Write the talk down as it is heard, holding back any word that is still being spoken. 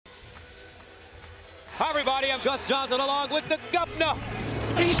Hi, everybody. I'm Gus Johnson along with the governor.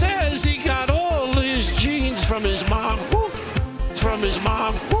 He says he got all his genes from his mom. Woo. From his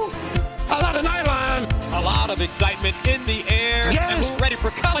mom. Woo. A lot of nylon. A lot of excitement in the air. Yes. And we're ready for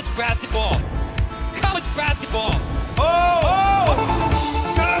college basketball. College basketball. Oh!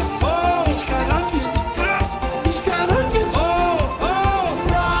 Gus. Oh! He's got onions. Gus. He's got onions.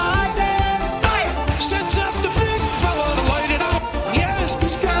 Rise and fire. Sets up the big fella to light it up. Yes.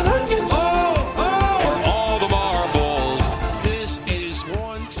 He's got onions. For all the marbles. This is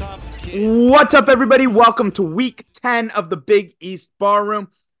one tough kid. What's up, everybody? Welcome to week 10 of the Big East Barroom.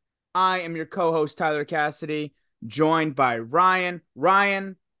 I am your co-host, Tyler Cassidy, joined by Ryan.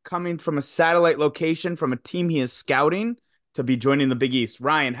 Ryan, coming from a satellite location from a team he is scouting to be joining the Big East.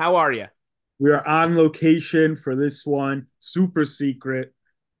 Ryan, how are you? We are on location for this one, super secret,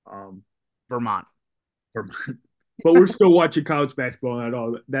 Vermont. but we're still watching college basketball,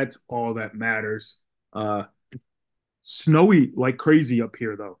 and that's all that matters. Snowy like crazy up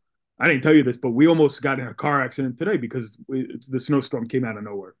here, though. I didn't tell you this, but we almost got in a car accident today because the snowstorm came out of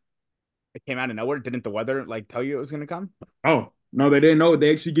nowhere. It came out of nowhere. Didn't the weather tell you it was going to come? Oh, no, they didn't know.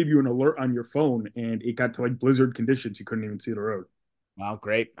 They actually give you an alert on your phone, and it got to blizzard conditions. You couldn't even see the road. Wow,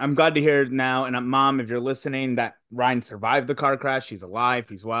 great. I'm glad to hear now. And Mom, if you're listening, that Ryan survived the car crash. He's alive.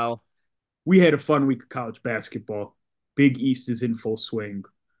 He's well. We had a fun week of college basketball. Big East is in full swing,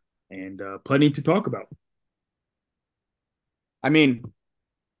 and plenty to talk about. I mean,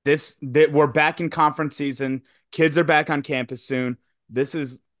 we're back in conference season. Kids are back on campus soon. This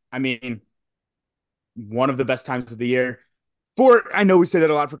is, one of the best times of the year. I know we say that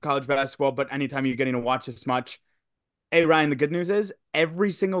a lot for college basketball, but anytime you're getting to watch this much. Hey, Ryan, the good news is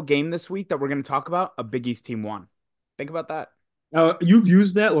every single game this week that we're going to talk about, a Big East team won. Think about that. You've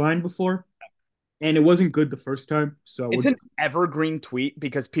used that line before, and it wasn't good the first time. So It's an evergreen tweet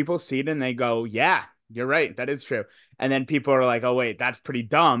because people see it and they go, yeah, you're right. That is true. And then people are like, oh, wait, that's pretty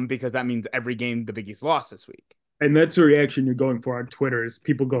dumb because that means every game the Big East lost this week. And that's the reaction you're going for on Twitter is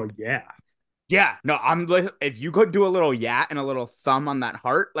people going, yeah. Yeah, no, if you could do a little yeah and a little thumb on that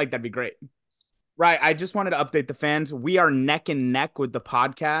heart, that'd be great. Right, I just wanted to update the fans. We are neck and neck with the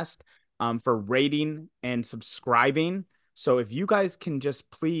podcast for rating and subscribing. So if you guys can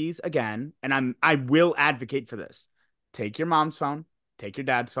just please, again, and I will advocate for this, take your mom's phone, take your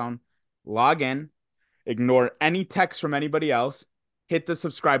dad's phone, log in, ignore any text from anybody else, hit the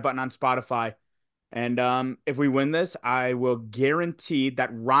subscribe button on Spotify. And if we win this, I will guarantee that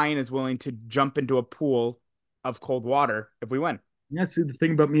Ryan is willing to jump into a pool of cold water if we win. Yeah, see, the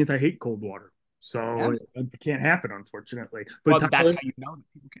thing about me is I hate cold water. So it can't happen, unfortunately. But that's how you know that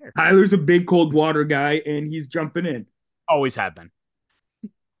people care. Tyler's a big cold water guy, and he's jumping in. Always have been.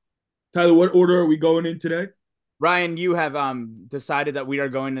 Tyler, what order are we going in today? Ryan, you have decided that we are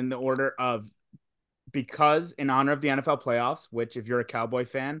going in the order of, because in honor of the NFL playoffs, which if you're a Cowboy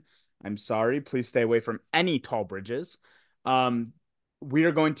fan, I'm sorry, please stay away from any tall bridges. We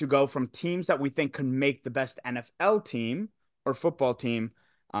are going to go from teams that we think can make the best NFL team or football team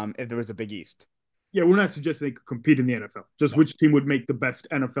if there was a Big East. Yeah, we're not suggesting they could compete in the NFL. Just which team would make the best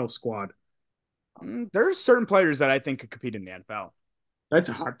NFL squad. There are certain players that I think could compete in the NFL. That's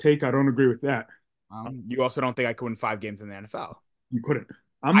a hot take. I don't agree with that. You also don't think I could win 5 games in the NFL. You couldn't.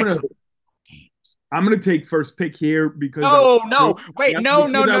 I'm gonna take first pick here because no.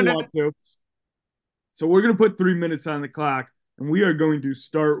 So we're gonna put 3 minutes on the clock, and we are going to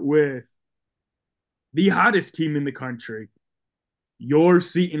start with the hottest team in the country, your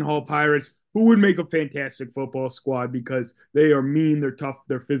Seton Hall Pirates, who would make a fantastic football squad because they are mean, they're tough,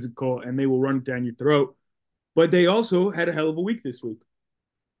 they're physical, and they will run it down your throat. But they also had a hell of a week this week.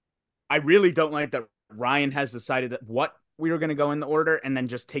 I really don't like that Ryan has decided that what we were going to go in the order and then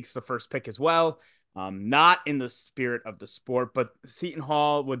just takes the first pick as well. Not in the spirit of the sport, but Seton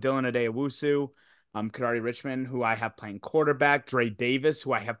Hall with Dylan Adewusu, Kadari Richmond, who I have playing quarterback, Dre Davis,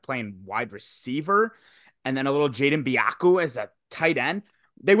 who I have playing wide receiver, and then a little Jaden Biaku as a tight end.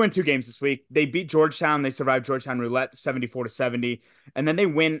 They win 2 games this week. They beat Georgetown. They survived Georgetown Roulette 74-70. And then they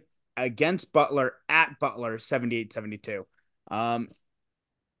win against Butler at Butler 78-72. I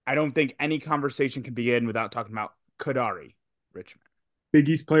don't think any conversation can begin without talking about Kadari Richmond. Big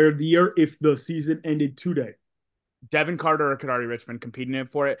East Player of the Year if the season ended today. Devin Carter or Kadari Richmond competing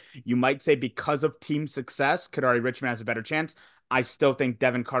for it. You might say because of team success, Kadari Richmond has a better chance. I still think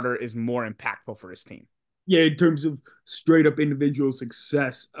Devin Carter is more impactful for his team. Yeah, in terms of straight up individual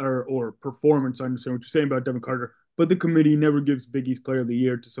success or performance, I understand what you're saying about Devin Carter. But the committee never gives Big East Player of the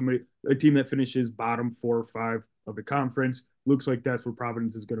Year to a team that finishes bottom 4 or 5 of the conference. Looks like that's where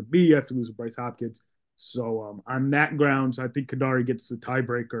Providence is going to be after losing Bryce Hopkins. So on that grounds, I think Kadari gets the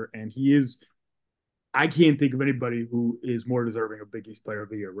tiebreaker, and he is I can't think of anybody who is more deserving of Big East Player of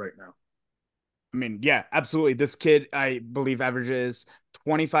the Year right now. I mean, yeah, absolutely. This kid, I believe, averages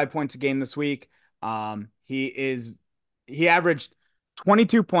 25 points a game this week. He averaged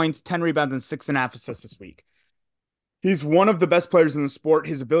 22 points, 10 rebounds, and 6.5 assists this week. He's one of the best players in the sport.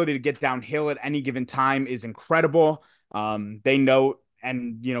 His ability to get downhill at any given time is incredible. They know,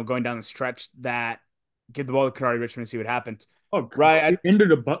 and going down the stretch, that give the ball to Kadari Richmond and see what happens. Oh, Right. the end of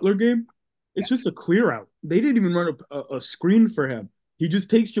the Butler game, Yeah. it's just a clear out. They didn't even run a screen for him. He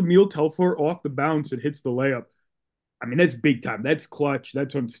just takes Jameel Telfort off the bounce and hits the layup. I mean, that's big time. That's clutch.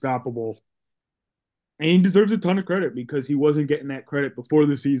 That's unstoppable. And he deserves a ton of credit because he wasn't getting that credit before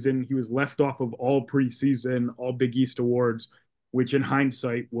the season. He was left off of all preseason, all Big East awards, which in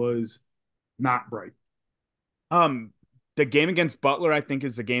hindsight was not bright. The game against Butler, I think,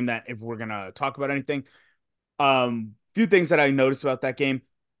 is the game that, if we're gonna talk about anything, few things that I noticed about that game,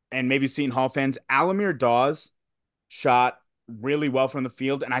 and maybe Seton Hall fans, Alamir Dawes shot really well from the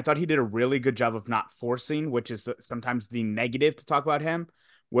field, and I thought he did a really good job of not forcing, which is sometimes the negative to talk about him.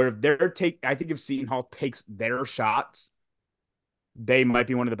 Where if I think if Seton Hall takes their shots, they might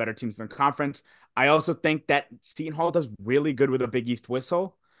be one of the better teams in the conference. I also think that Seton Hall does really good with a Big East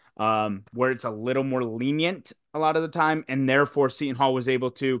whistle, where it's a little more lenient a lot of the time, and therefore Seton Hall was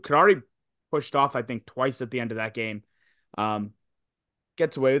able to. Kadari pushed off, I think, twice at the end of that game.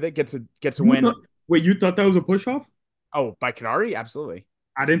 Gets away with it, gets a win. Wait, you thought that was a push off? Oh, by Kadari? Absolutely.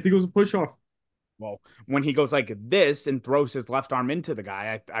 I didn't think it was a push off. Well, when he goes like this and throws his left arm into the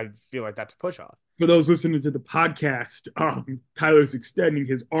guy, I feel like that's a push off. For those listening to the podcast, Tyler's extending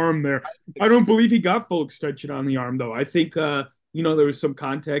his arm there. I don't believe he got full extension on the arm, though. I think, there was some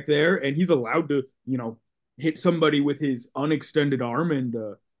contact there, and he's allowed to, hit somebody with his unextended arm. And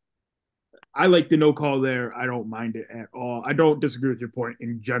I like the no call there. I don't mind it at all. I don't disagree with your point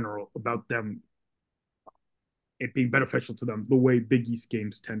in general about them, it being beneficial to them, the way Big East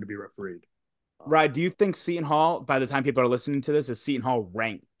games tend to be refereed. Right. Do you think Seton Hall, by the time people are listening to this, is Seton Hall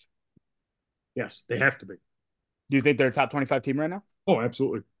ranked? Yes, they have to be. Do you think they're a top 25 team right now? Oh,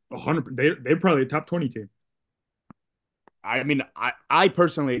 absolutely. 100. They're probably a top 20 team. I mean, I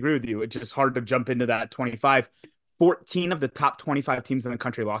personally agree with you. It's just hard to jump into that 25. 14 of the top 25 teams in the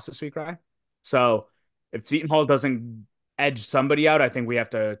country lost this week, right? So if Seton Hall doesn't edge somebody out, I think we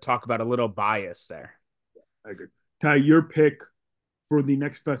have to talk about a little bias there. I agree. Ty, your pick for the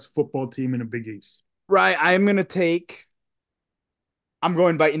next best football team in a Big East. Right. I'm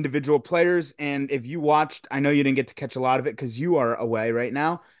going by individual players. And if you watched, I know you didn't get to catch a lot of it because you are away right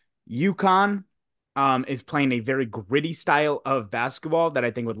now. UConn is playing a very gritty style of basketball that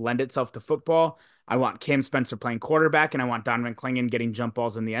I think would lend itself to football. I want Cam Spencer playing quarterback, and I want Donovan Clingan getting jump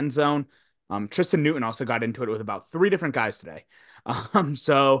balls in the end zone. Tristan Newton also got into it with about 3 different guys today.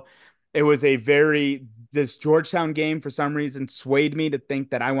 So it was this Georgetown game for some reason swayed me to think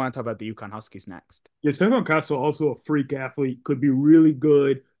that I want to talk about the UConn Huskies next. Yeah, Stefan Castle, also a freak athlete, could be really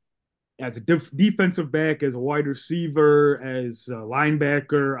good as a defensive back, as a wide receiver, as a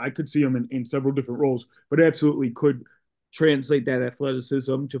linebacker. I could see him in several different roles, but absolutely could translate that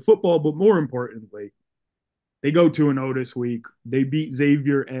athleticism to football. But more importantly, they go 2-0 this week. They beat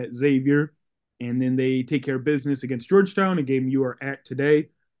Xavier at Xavier, and then they take care of business against Georgetown, a game you are at today.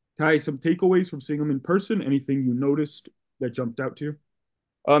 Ty, some takeaways from seeing them in person? Anything you noticed that jumped out to you?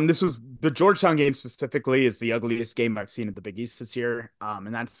 This was the Georgetown game specifically is the ugliest game I've seen at the Big East this year.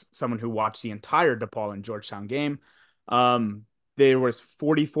 And that's someone who watched the entire DePaul and Georgetown game. There was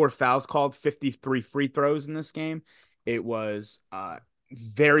 44 fouls called, 53 free throws in this game. It was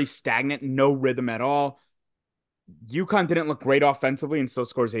very stagnant, no rhythm at all. UConn didn't look great offensively and still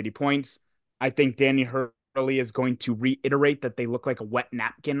scores 80 points. I think Danny Hurley is going to reiterate that they look like a wet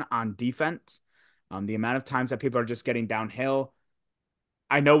napkin on defense. The amount of times that people are just getting downhill.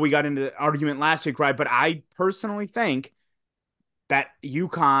 I know we got into the argument last week, right? But I personally think that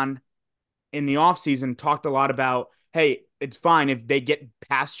UConn in the offseason talked a lot about, hey, it's fine if they get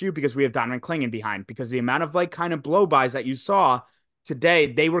past you because we have Donovan Clingan behind. Because the amount of kind of blow-bys that you saw today,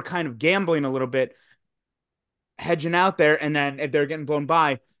 they were kind of gambling a little bit, hedging out there. And then if they're getting blown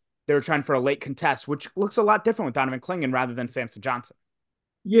by, they were trying for a late contest, which looks a lot different with Donovan Clingan rather than Samson Johnson.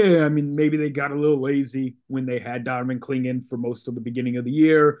 Yeah, I mean, maybe they got a little lazy when they had Donovan Clingan for most of the beginning of the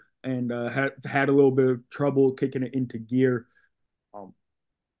year and had a little bit of trouble kicking it into gear.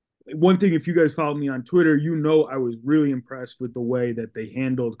 One thing, if you guys follow me on Twitter, I was really impressed with the way that they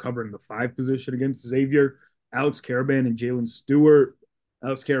handled covering the 5 position against Xavier. Alex Caravan and Jalen Stewart.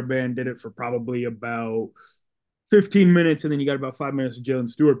 Alex Caravan did it for probably about 15 minutes, and then you got about 5 minutes of Jalen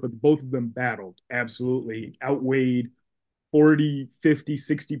Stewart, but both of them battled, absolutely outweighed 40, 50,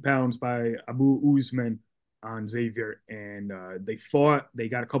 60 pounds by Abu Usman on Xavier. And they fought. They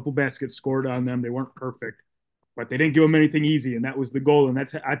got a couple baskets scored on them. They weren't perfect, but they didn't give them anything easy. And that was the goal. And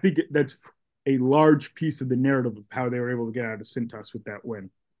I think that's a large piece of the narrative of how they were able to get out of Cintas with that win.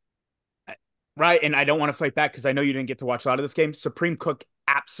 Right. And I don't want to fight back because I know you didn't get to watch a lot of this game. Supreme Cook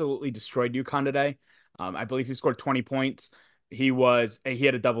absolutely destroyed UConn today. I believe he scored 20 points. He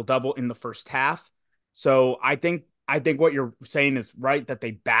had a double-double in the first half. So I think what you're saying is right, that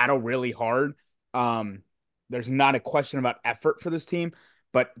they battle really hard. There's not a question about effort for this team,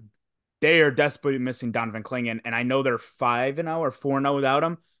 but they are desperately missing Donovan Clingan, and I know they're 5-0 or 4-0 without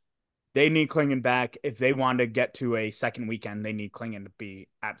him. They need Clingan back. If they want to get to a second weekend, they need Clingan to be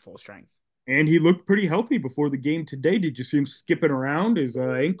at full strength. And he looked pretty healthy before the game today. Did you see him skipping around? His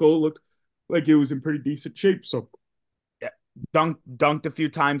ankle looked like it was in pretty decent shape. So, Yeah, dunked a few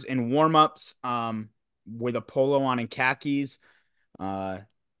times in warmups, with a polo on and khakis. Uh,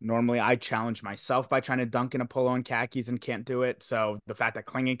 Normally I challenge myself by trying to dunk in a polo and khakis and can't do it. So the fact that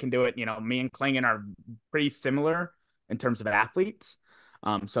Clingan can do it, me and Clingan are pretty similar in terms of athletes.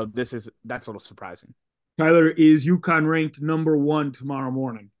 So that's a little surprising. Tyler, is UConn ranked number one tomorrow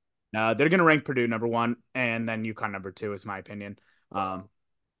morning? They're going to rank Purdue number one and then UConn number two, is my opinion.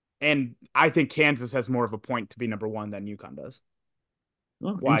 And I think Kansas has more of a point to be number one than UConn does.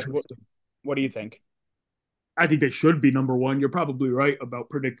 Oh, Why? interesting. What do you think? I think they should be number one. You're probably right about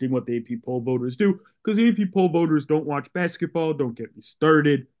predicting what the AP poll voters do because the AP poll voters don't watch basketball. Don't get me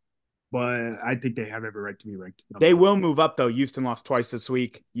started. But I think they have every right to be ranked. They will move up, though. Houston lost twice this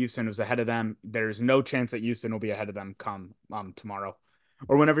week. Houston was ahead of them. There's no chance that Houston will be ahead of them come tomorrow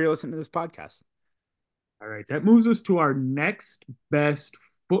or whenever you listen to this podcast. All right. That moves us to our next best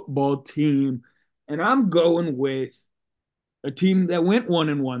football team. And I'm going with a team that went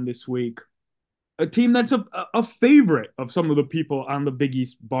 1-1 this week. A team that's a favorite of some of the people on the Big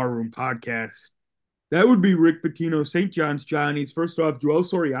East Barroom podcast. That would be Rick Pitino, St. John's Johnny's. First off, Joel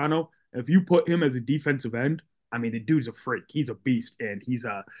Soriano. If you put him as a defensive end, I mean, the dude's a freak. He's a beast, and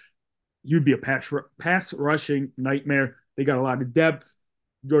he'd be a pass rushing nightmare. They got a lot of depth.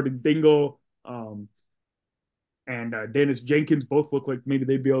 Jordan Dingle, and Dennis Jenkins both look like maybe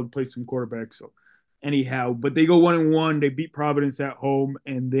they'd be able to play some quarterback. So anyhow, but they go 1-1. They beat Providence at home,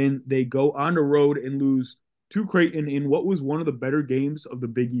 and then they go on the road and lose to Creighton in what was one of the better games of the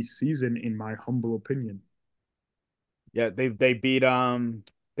Big East season, in my humble opinion. Yeah, they beat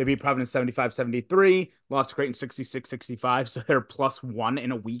Providence 75-73, lost to Creighton 66-65, so they're +1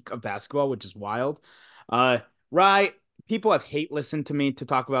 in a week of basketball, which is wild. Right. People have hate listened to me to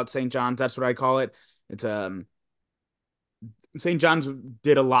talk about St. John's. That's what I call it. It's St. John's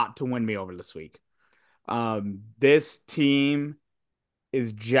did a lot to win me over this week. This team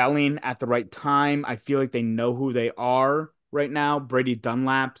is gelling at the right time. I feel like they know who they are right now. Brady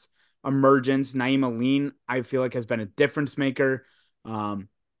Dunlap's emergence, Naeem Aline, I feel like has been a difference maker.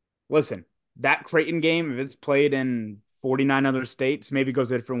 Listen, that Creighton game, if it's played in 49 other states, maybe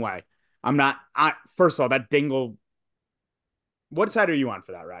goes a different way. First of all, that Dingle, what side are you on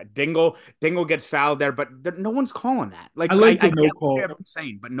for that, ride? Dingle gets fouled there, but no one's calling that. Like, I like the I no get call. what everyone's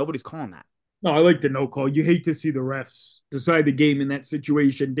saying, but nobody's calling that. No, I like the no call. You hate to see the refs decide the game in that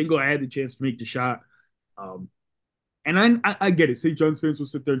situation. Dingle had the chance to make the shot. And I get it. St. John's fans will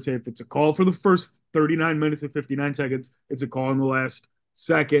sit there and say if it's a call for the first 39 minutes and 59 seconds, it's a call in the last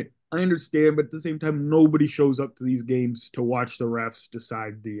second. I understand, but at the same time, nobody shows up to these games to watch the refs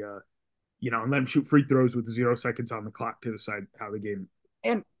decide and let them shoot free throws with 0 seconds on the clock to decide how the game.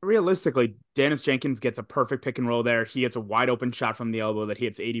 And realistically, Dennis Jenkins gets a perfect pick and roll there. He gets a wide open shot from the elbow that he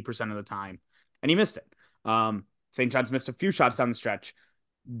hits 80% of the time, and he missed it. St. John's missed a few shots down the stretch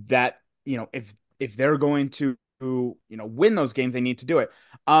that, if they're going to, win those games, they need to do it.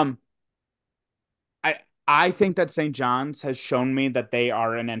 I think that St. John's has shown me that they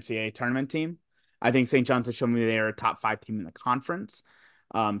are an NCAA tournament team. I think St. John's has shown me they are a top 5 team in the conference.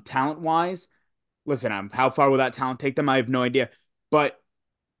 Talent-wise, listen, how far will that talent take them? I have no idea. But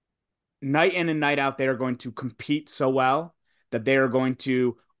night in and night out, they are going to compete so well that they are going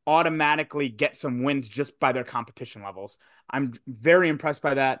to automatically get some wins just by their competition levels. I'm very impressed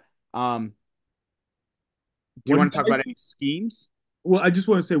by that. Do you want to talk about any schemes? Well, I just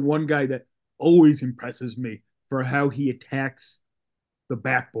want to say one guy that always impresses me for how he attacks the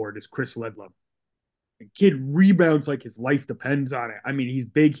backboard is Chris Ledlum. The kid rebounds like his life depends on it. I mean, he's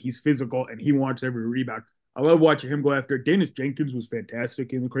big, he's physical, and he wants every rebound. I love watching him go after it. Dennis Jenkins was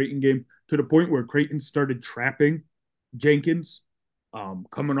fantastic in the Creighton game to the point where Creighton started trapping Jenkins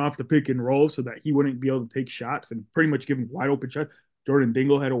coming off the pick and roll so that he wouldn't be able to take shots and pretty much give him wide open shots. Jordan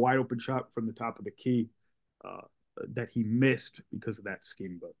Dingle had a wide open shot from the top of the key. that he missed because of that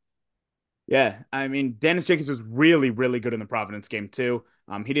scheme. But Yeah, I mean, Dennis Jacobs was really, really good in the Providence game too.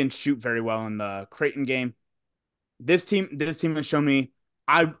 He didn't shoot very well in the Creighton game. This team has shown me.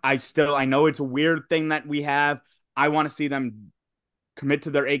 I know it's a weird thing that we have. I want to see them commit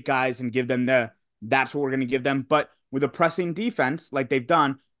to their 8 guys and give them that's what we're going to give them. But with a pressing defense like they've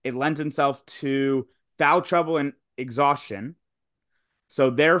done, it lends itself to foul trouble and exhaustion. So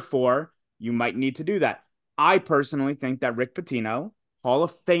therefore, you might need to do that. I personally think that Rick Pitino, Hall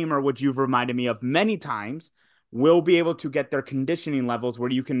of Famer, which you've reminded me of many times, will be able to get their conditioning levels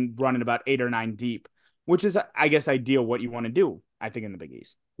where you can run it about 8 or 9 deep, which is, I guess, ideal what you want to do, I think, in the Big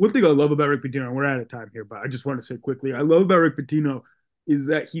East. one thing I love about Rick Pitino, and we're out of time here, but I just want to say quickly, I love about Rick Pitino is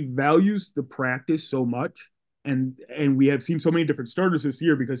that he values the practice so much. And we have seen so many different starters this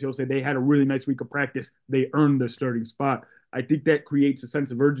year because he'll say they had a really nice week of practice. They earned their starting spot. I think that creates a sense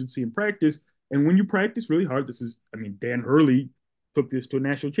of urgency in practice. And when you practice really hard, Dan Hurley took this to a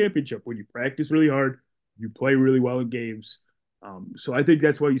national championship. When you practice really hard, you play really well in games. So I think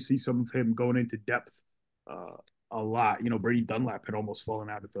that's why you see some of him going into depth uh, a lot. Brady Dunlap had almost fallen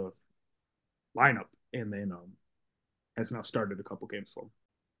out of the lineup and then has now started a couple games for him.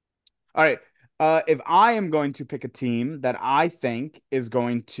 All right. If I am going to pick a team that I think is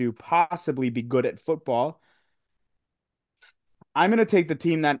going to possibly be good at football, I'm going to take the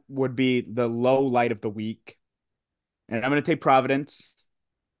team that would be the low light of the week, and I'm going to take Providence.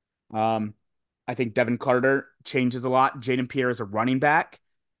 Um, I think Devin Carter changes a lot. Jaden Pierre is a running back.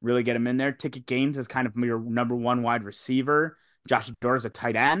 Really get him in there. Ticket Gaines is kind of your number one wide receiver. Josh Adore is a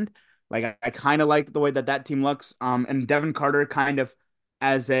tight end. Like I kind of like the way that team looks. And Devin Carter kind of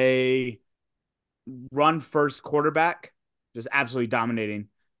as a run first quarterback, just absolutely dominating.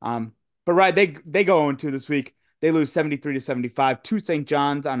 But right, they go 0-2 this week. They lose 73-75 to St.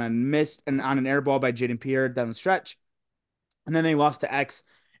 John's on a missed and on an air ball by Jaden Pierre down the stretch. And then they lost to X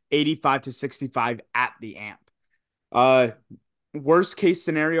 85-65 at the Amp. Worst case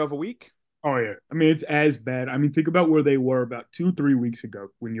scenario of a week? Oh yeah, I mean it's as bad. I mean think about where they were about 2-3 weeks ago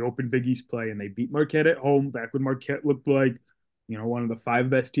when you opened Big East play and they beat Marquette at home. Back when Marquette looked like one of the 5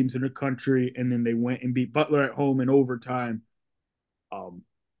 best teams in the country, and then they went and beat Butler at home in overtime. Um,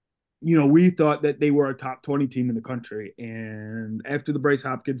 we thought that they were a top 20 team in the country, and after the Bryce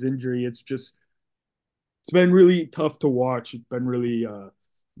Hopkins injury, it's been really tough to watch. It's been really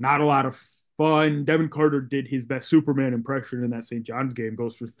not a lot of fun. Devin Carter did his best Superman impression in that St. John's game,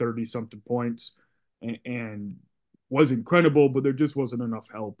 goes for 30 something points and was incredible, but there just wasn't enough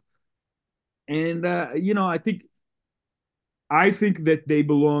help. And, I think that they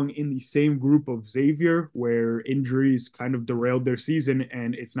belong in the same group of Xavier, where injuries kind of derailed their season,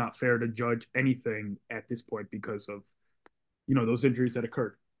 and it's not fair to judge anything at this point because of, those injuries that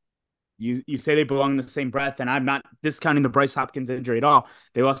occurred. You say they belong in the same breath, and I'm not discounting the Bryce Hopkins injury at all.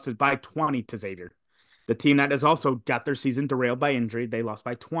 They lost it by 20 to Xavier. The team that has also got their season derailed by injury, they lost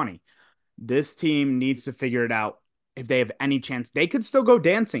by 20. This team needs to figure it out. If they have any chance, they could still go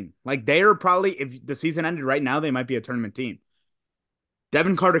dancing. Like they are probably, if the season ended right now, they might be a tournament team.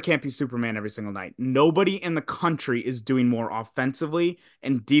 Devin Carter can't be Superman every single night. Nobody in the country is doing more offensively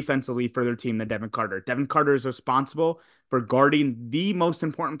and defensively for their team than Devin Carter. Devin Carter is responsible for guarding the most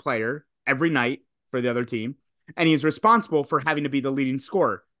important player every night for the other team, and he's responsible for having to be the leading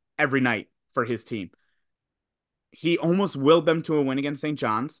scorer every night for his team. He almost willed them to a win against St.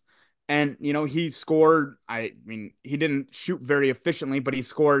 John's, and he scored. I mean, he didn't shoot very efficiently, but he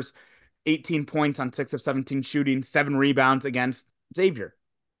scores 18 points on 6 of 17 shooting, 7 rebounds against Xavier.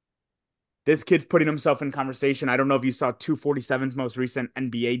 This kid's putting himself in conversation. I don't know if you saw 247's most recent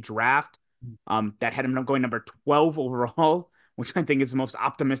NBA draft that had him going number 12 overall, which I think is the most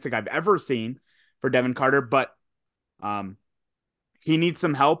optimistic I've ever seen for Devin Carter. But he needs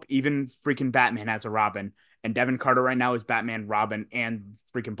some help. Even freaking Batman has a Robin. And Devin Carter right now is Batman, Robin, and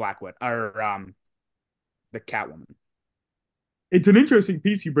freaking Blackwood, or the Catwoman. It's an interesting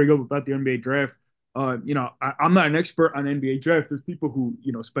piece you bring up about the NBA draft. I'm not an expert on NBA draft. There's people who,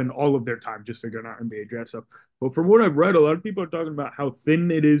 spend all of their time just figuring out NBA draft stuff. But from what I've read, a lot of people are talking about how thin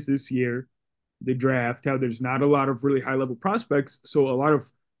it is this year, the draft, how there's not a lot of really high level prospects. So a lot of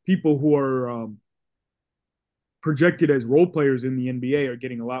people who are projected as role players in the NBA are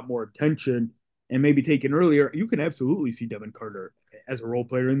getting a lot more attention and maybe taken earlier. You can absolutely see Devin Carter as a role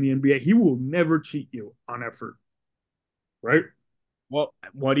player in the NBA. He will never cheat you on effort, right? Well,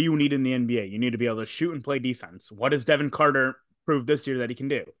 what do you need in the NBA? You need to be able to shoot and play defense. What does Devin Carter prove this year that he can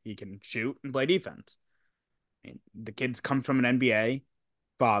do? He can shoot and play defense. I mean, the kid's come from an NBA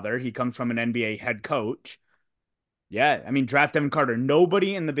father. He comes from an NBA head coach. Yeah, I mean, draft Devin Carter.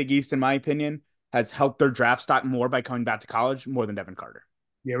 Nobody in the Big East, in my opinion, has helped their draft stock more by coming back to college more than Devin Carter.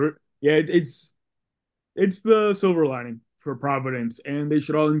 Yeah, it's the silver lining for Providence, and they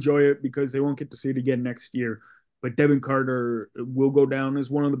should all enjoy it because they won't get to see it again next year. But Devin Carter will go down as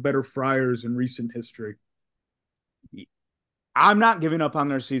one of the better Friars in recent history. I'm not giving up on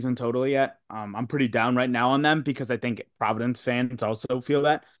their season totally yet. I'm pretty down right now on them because I think Providence fans also feel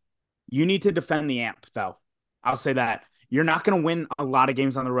that. You need to defend the AMP, though. I'll say that. You're not going to win a lot of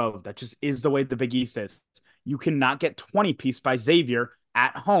games on the road. That just is the way the Big East is. You cannot get 20 piece by Xavier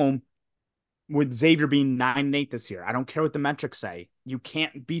at home with Xavier being 9-8 this year. I don't care what the metrics say. You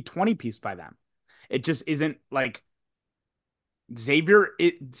can't be 20 piece by them. It just isn't like Xavier's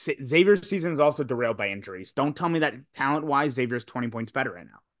season is also derailed by injuries. Don't tell me that talent-wise, Xavier's 20 points better right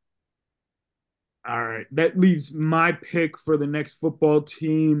now. All right. That leaves my pick for the next football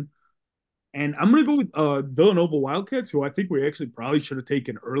team. And I'm going to go with Villanova Wildcats, who I think we actually probably should have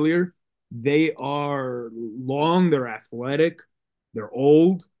taken earlier. They are long, they're athletic, they're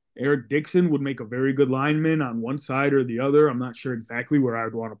old. Eric Dixon would make a very good lineman on one side or the other. I'm not sure exactly where I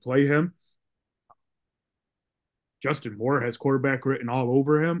would want to play him. Justin Moore has quarterback written all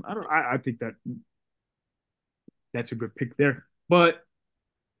over him. I think that's a good pick there. But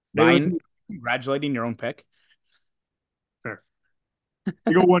Ryan, congratulating your own pick. Fair.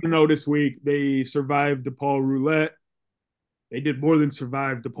 They go 1-0 this week. They survived DePaul Roulette. They did more than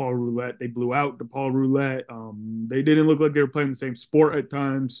survive DePaul Roulette. They blew out DePaul Roulette. They didn't look like they were playing the same sport at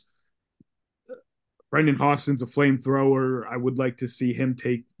times. Brendan Hawson's a flamethrower. I would like to see him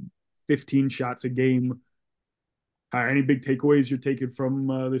take 15 shots a game. Any big takeaways you're taking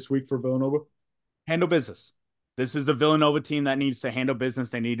from this week for Villanova? Handle business. This is a Villanova team that needs to handle business.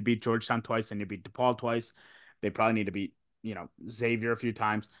 They need to beat Georgetown twice. They need to beat DePaul twice. They probably need to beat, Xavier a few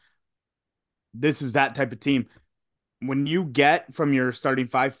times. This is that type of team. When you get from your starting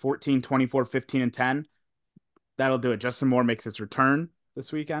 5, 14, 24, 15, and 10, that'll do it. Justin Moore makes his return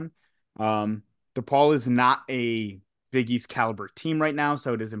this weekend. DePaul is not a Big East caliber team right now,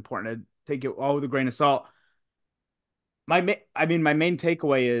 so it is important to take it all with a grain of salt. My main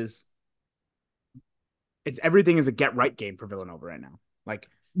takeaway is everything is a get right game for Villanova right now. Like,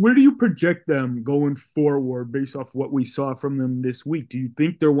 where do you project them going forward based off what we saw from them this week? Do you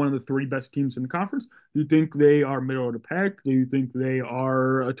think they're one of the 3 best teams in the conference? Do you think they are middle of the pack? Do you think they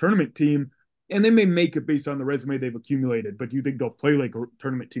are a tournament team? And they may make it based on the resume they've accumulated, but do you think they'll play like a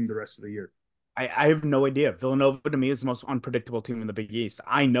tournament team the rest of the year? I have no idea. Villanova to me is the most unpredictable team in the Big East.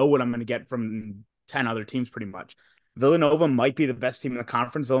 I know what I'm going to get from 10 other teams pretty much. Villanova might be the best team in the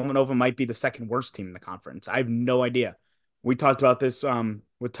conference. Villanova might be the second worst team in the conference. I have no idea. We talked about this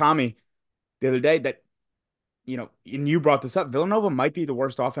with Tommy the other day that, and you brought this up. Villanova might be the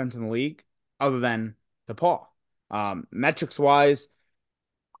worst offense in the league other than DePaul. Metrics wise,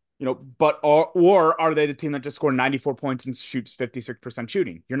 but or are they the team that just scored 94 points and shoots 56%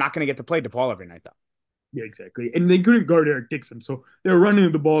 shooting? You're not going to get to play DePaul every night, though. Yeah, exactly. And they couldn't guard Eric Dixon. So they're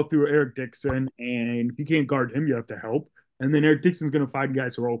running the ball through Eric Dixon. And if you can't guard him, you have to help. And then Eric Dixon's going to find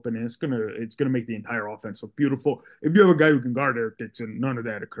guys who are open, and it's gonna make the entire offense look beautiful. If you have a guy who can guard Eric Dixon, none of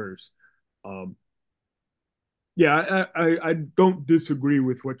that occurs. I don't disagree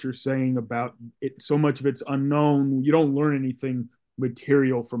with what you're saying about it. So much of it's unknown. You don't learn anything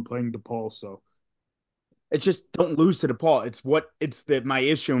material from playing DePaul. So it's just don't lose to DePaul. It's my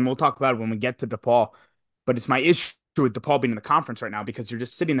issue, and we'll talk about it when we get to DePaul. But it's my issue with DePaul being in the conference right now because you're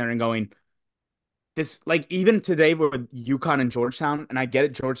just sitting there and going, this, like, even today with UConn and Georgetown, and I get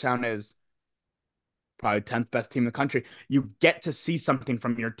it, Georgetown is probably 10th best team in the country. You get to see something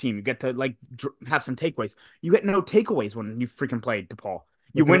from your team. You get to have some takeaways. You get no takeaways when you freaking play DePaul.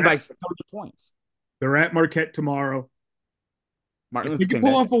 You win by 30 points. They're at Marquette tomorrow. Martin if you can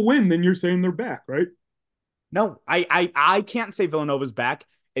pull off a win, then you're saying they're back, right? No, I can't say Villanova's back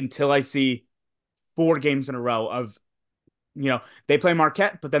until I see 4 games in a row of, they play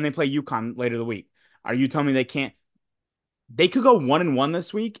Marquette, but then they play UConn later the week. Are you telling me they can't? They could go 1-1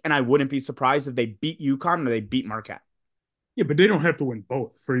 this week, and I wouldn't be surprised if they beat UConn or they beat Marquette. Yeah, but they don't have to win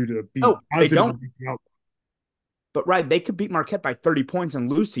both for you to be positive. They don't. But right, they could beat Marquette by 30 points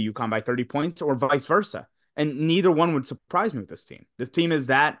and lose to UConn by 30 points, or vice versa. And neither one would surprise me with this team. This team is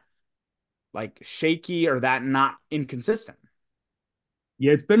that shaky or that not inconsistent.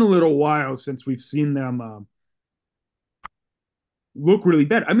 Yeah, it's been a little while since we've seen them look really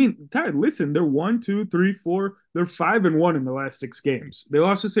bad. I mean, Ty, listen, they're 1, 2, 3, 4. They're 5-1 in the last 6 games. They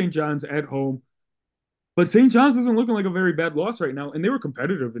lost to St. John's at home, but St. John's isn't looking like a very bad loss right now, and they were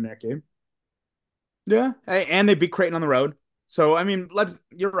competitive in that game. Yeah, and they beat Creighton on the road. So, I mean,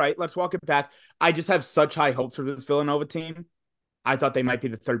 you're right. Let's walk it back. I just have such high hopes for this Villanova team. I thought they might be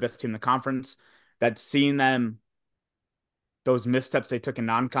the 3rd best team in the conference. that seeing them those missteps they took in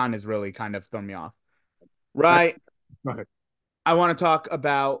non-con has really kind of thrown me off. Right. Go I want to talk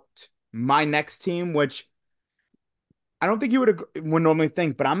about my next team, which I don't think you would normally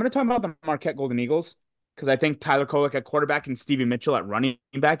think, but I'm going to talk about the Marquette Golden Eagles because I think Tyler Kolek at quarterback and Stevie Mitchell at running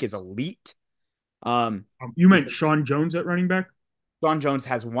back is elite. You meant Because Sean Jones at running back? John Jones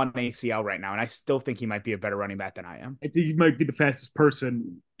has one ACL right now, and I still think he might be a better running back than I am. I think he might be the fastest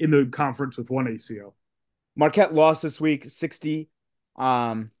person in the conference with one ACL. Marquette lost this week 69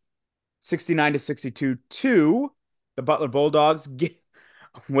 to 62 to the Butler Bulldogs,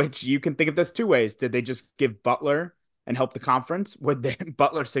 which you can think of this two ways. Did they just give Butler and help the conference with the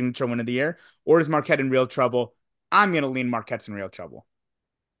Butler signature win of the year? Or is Marquette in real trouble? I'm going to lean Marquette's in real trouble.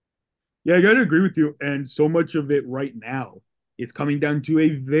 Yeah, I got to agree with you. And so much of it right now is coming down to a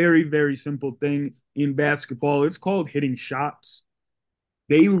very, very simple thing in basketball. It's called hitting shots.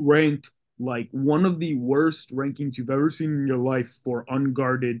 They ranked like one of the worst rankings you've ever seen in your life for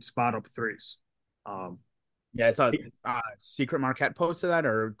unguarded spot up threes. Um, Yeah, I saw Secret Marquette posted that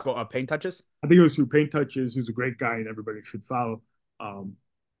or paint touches. I think it was through Paint Touches, who's a great guy and everybody should follow.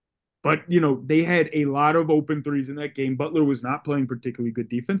 But they had a lot of open threes in that game. Butler was not playing particularly good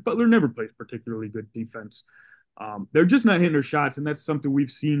defense. Butler never plays particularly good defense. They're just not hitting their shots, and that's something we've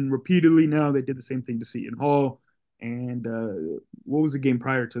seen repeatedly now. They did the same thing to Seton Hall. And what was the game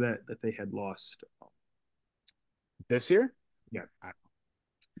prior to that they had lost? This year? Yeah.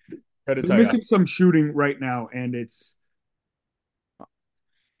 They're missing some shooting right now, and it's...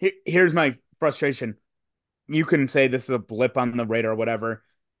 Here's my frustration. You can say this is a blip on the radar or whatever.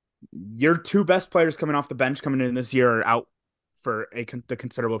 Your two best players coming off the bench coming in this year are out for the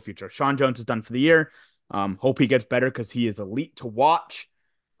considerable future. Sean Jones is done for the year. Hope he gets better because he is elite to watch.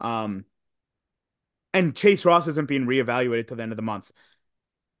 And Chase Ross isn't being reevaluated till the end of the month.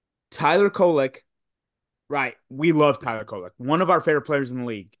 Tyler Kolek, right? We love Tyler Kolek, one of our favorite players in the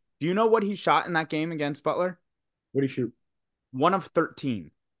league. Do you know what he shot in that game against Butler? What did he shoot? 1 of 13.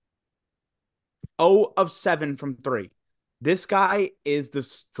 0 of 7 from 3. This guy is the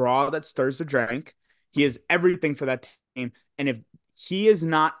straw that stirs the drink. He is everything for that team. And if he is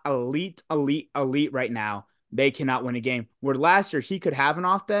not elite right now, they cannot win a game. Where last year he could have an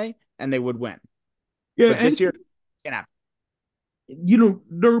off day and they would win. Yeah, but this year, can't happen.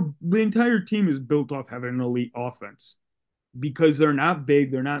 The entire team is built off having an elite offense because they're not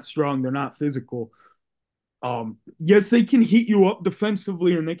big, they're not strong, they're not physical. Yes, they can heat you up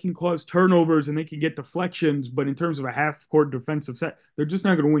defensively and they can cause turnovers and they can get deflections, but in terms of a half-court defensive set, they're just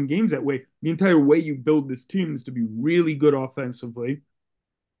not going to win games that way. The entire way you build this team is to be really good offensively,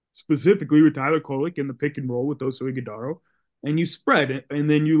 specifically with Tyler Kolek in the pick and roll with Oso Ighodaro, and you spread it, and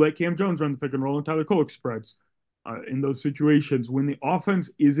then you let Cam Jones run the pick and roll and Tyler Kolek spreads. In those situations, when the offense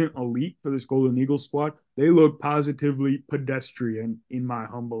isn't elite for this Golden Eagles squad, they look positively pedestrian, in my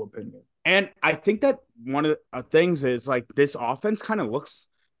humble opinion. And I think that one of the things is like this offense kind of looks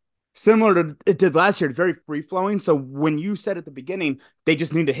similar to it did last year. It's very free flowing. So when you said at the beginning they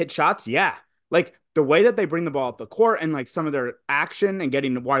just need to hit shots, yeah, like the way that they bring the ball up the court and like some of their action and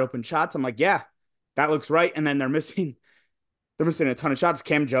getting wide open shots, I'm like, yeah, that looks right. And then they're missing a ton of shots.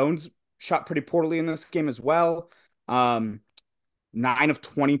 Cam Jones shot pretty poorly in this game as well. 9 of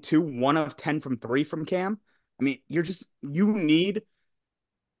 22, 1 of 10 from 3 from Cam. I mean, you need.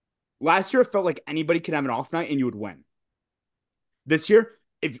 Last year, it felt like anybody could have an off night and you would win. This year,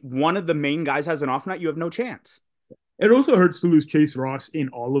 if one of the main guys has an off night, you have no chance. It also hurts to lose Chase Ross in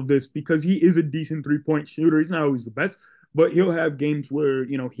all of this because he is a decent three-point shooter. He's not always the best, but he'll have games where,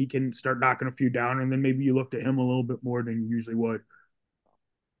 he can start knocking a few down, and then maybe you look to him a little bit more than you usually would.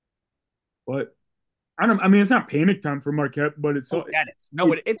 But I mean, it's not panic time for Marquette, but it's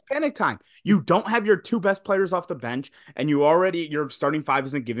it's panic time. You don't have your two best players off the bench, and your starting five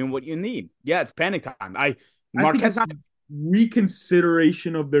isn't giving what you need. Yeah, it's panic time. Marquette's not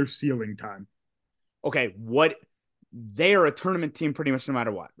reconsideration of their ceiling time. Okay, they are a tournament team pretty much no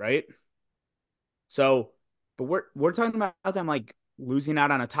matter what, right? So, but we're talking about them like losing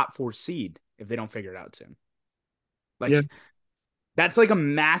out on a top 4 seed if they don't figure it out soon. That's like a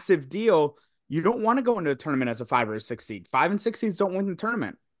massive deal. You don't want to go into a tournament as a 5 or a 6 seed. 5 and 6 seeds don't win the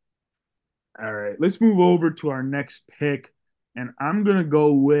tournament. All right, let's move over to our next pick. And I'm going to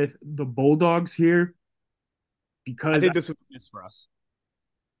go with the Bulldogs here because I think this was a miss for us.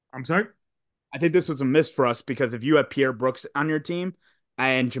 I'm sorry? I think this was a miss for us because if you have Pierre Brooks on your team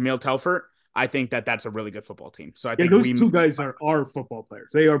and Jamil Telfort, I think that's a really good football team. So I think those two guys are football players.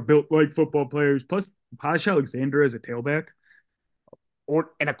 They are built like football players. Plus, Posh Alexander as a tailback.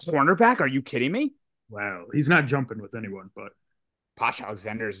 And a cornerback? Are you kidding me? Wow. He's not jumping with anyone, but Posh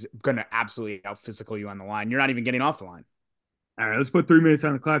Alexander is going to absolutely out physical you on the line. You're not even getting off the line. All right, let's put 3 minutes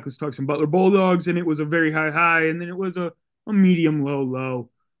on the clock. Let's talk some Butler Bulldogs, and it was a very high high, and then it was a medium low low.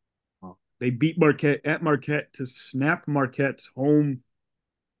 They beat Marquette at Marquette to snap Marquette's home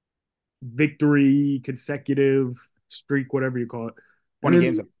victory consecutive streak, whatever you call it. And 20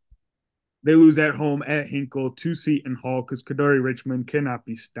 then games. they lose at home at Hinkle to Seton Hall because Kadari Richmond cannot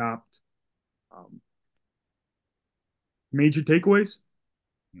be stopped. Um, Major takeaways?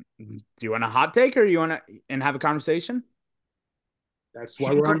 Do you want a hot take or you want to and have a conversation? That's why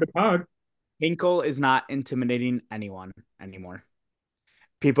we're Hinkle, on the pod. Hinkle is not intimidating anyone anymore.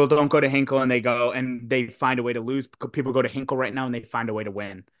 People don't go to Hinkle and they go and they find a way to lose. People go to Hinkle right now and they find a way to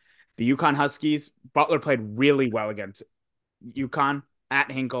win. The Yukon Huskies, Butler played really well against Yukon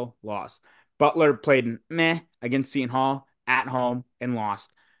at Hinkle, lost. Butler played meh against Seton Hall at home and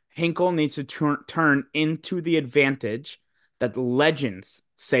lost. Hinkle needs to turn into the advantage that the legends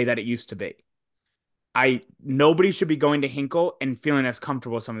say that it used to be. Nobody should be going to Hinkle and feeling as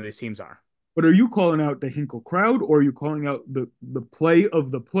comfortable as some of these teams are. But are you calling out the Hinkle crowd, or are you calling out the play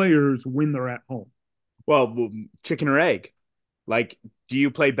of the players when they're at home? Well, chicken or egg. Like, do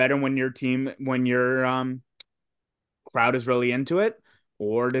you play better when your crowd is really into it,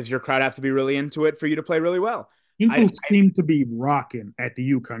 or does your crowd have to be really into it for you to play really well? I, Hinkle seemed to be rocking at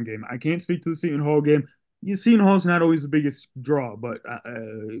the UConn game. I can't speak to the Seton Hall game. Seton Hall's not always the biggest draw, but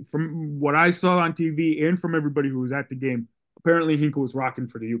from what I saw on TV and from everybody who was at the game, apparently Hinkle was rocking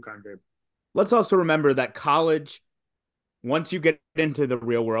for the UConn game. Let's also remember that college, once you get into the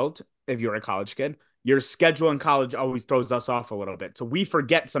real world, if you're a college kid, your schedule in college always throws us off a little bit. So we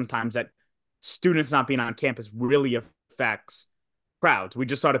forget sometimes that students not being on campus really affects crowds. We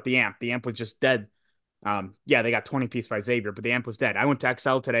just saw it at the AMP. The AMP was just dead. Yeah, they got 20 piece by Xavier, but the AMP was dead. I went to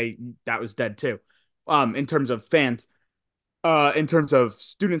XL today. That was dead too. In terms of fans, in terms of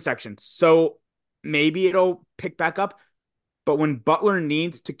student sections. So maybe it'll pick back up. But when Butler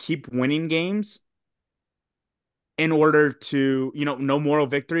needs to keep winning games in order to, no moral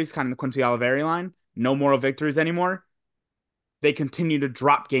victories, kind of the Quincy Oliveri line, no moral victories anymore, they continue to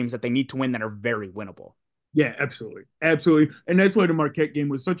drop games that they need to win that are very winnable. Yeah, absolutely. Absolutely. And that's why the Marquette game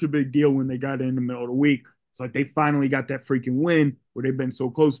was such a big deal when they got in the middle of the week. It's like they finally got that freaking win where they've been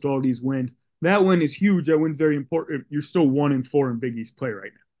so close to all these wins. That win is huge. That win's very important. You're still 1-4 in Big East play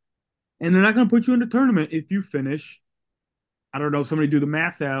right now. And they're not going to put you in the tournament if you finish, I don't know, somebody do the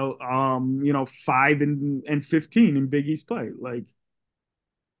math out, 5-15 in Big East play. Like,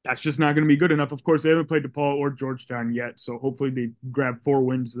 that's just not going to be good enough. Of course, they haven't played DePaul or Georgetown yet, so hopefully they grab 4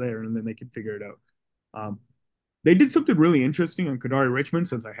 wins there and then they can figure it out. They did something really interesting on Kadari Richmond,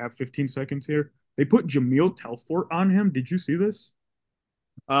 since I have 15 seconds here. They put Jameel Telfort on him. Did you see this?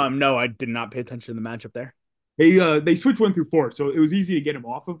 No, I did not pay attention to the matchup there. They switched 1 through 4, so it was easy to get him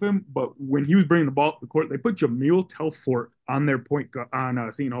off of him. But when he was bringing the ball up the court, they put Jameel Telfort on their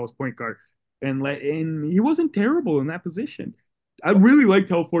Seton Hall's point guard, and he wasn't terrible in that position. I really like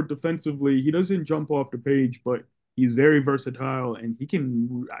Telfort defensively. He doesn't jump off the page, but he's very versatile and he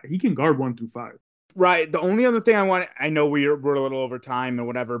can guard 1 through 5. Right. The only other thing I know we're a little over time and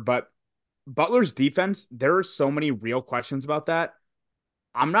whatever, but Butler's defense, there are so many real questions about that.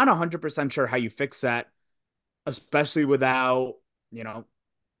 I'm not 100% sure how you fix that, especially without,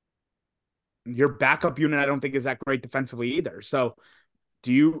 your backup unit. I don't think is that great defensively either. So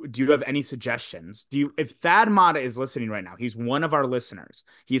do you have any suggestions? If Thad Mata is listening right now, he's one of our listeners,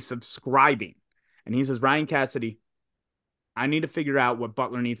 he's subscribing, and he says, Ryan Cassidy, I need to figure out what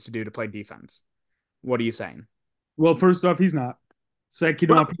Butler needs to do to play defense. What are you saying? Well, first off, he's not.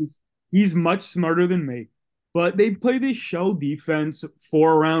 Second off, he's much smarter than me. But they play this shell defense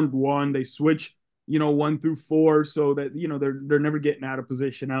for round 1. They switch, 1 through 4, so that they're never getting out of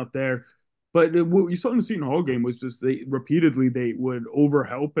position out there. But what you saw in the Seton Hall game was just they would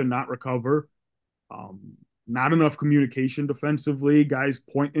overhelp and not recover. Not enough communication defensively. Guys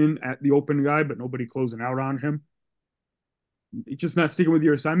pointing at the open guy, but nobody closing out on him. It's just not sticking with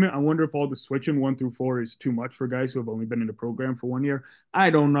your assignment. I wonder if all the switching 1 through 4 is too much for guys who have only been in the program for 1 year. I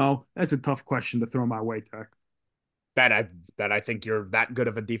don't know. That's a tough question to throw my way, Tech. That I think you're that good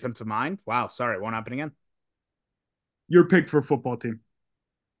of a defensive mind. Wow, sorry, it won't happen again. Your pick for football team.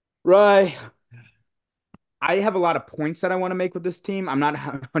 Right. I have a lot of points that I want to make with this team. I'm not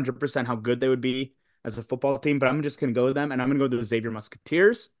 100% how good they would be as a football team, but I'm just going to go with them, and I'm going to go to the Xavier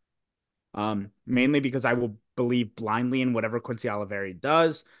Musketeers. Mainly because I will believe blindly in whatever Quincy Oliveri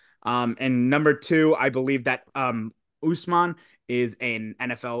does. And number 2, I believe that Usman is an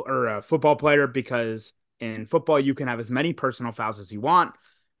NFL or a football player, because in football you can have as many personal fouls as you want.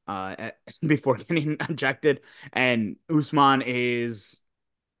 before getting ejected, and Usman is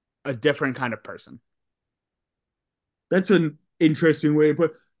a different kind of person. That's an interesting way to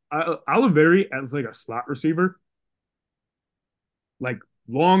put. Oliveri as like a slot receiver, like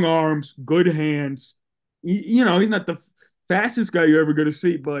long arms, good hands. He's not the fastest guy you're ever going to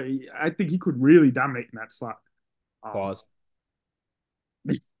see, but I think he could really dominate in that slot. Um, Pause.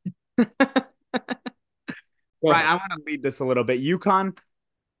 Right, well, I want to lead this a little bit. UConn,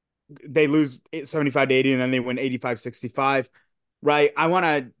 they lose 75 to 80 and then they win 85-65. Right? I'm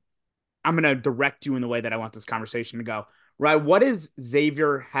going to direct you in the way that I want this conversation to go. Right? What does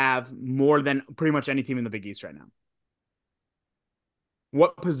Xavier have more than pretty much any team in the Big East right now?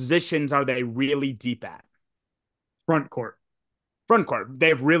 What positions are they really deep at? front court. Front court. They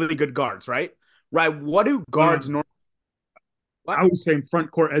have really good guards, right? Right. What do guards normally? I What? was saying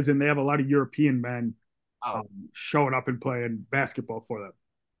front court as in they have a lot of European men Oh, showing up and playing basketball for them.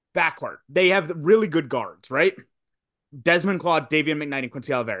 backcourt. They have really good guards, right? Desmond Claude, Davian McKnight, and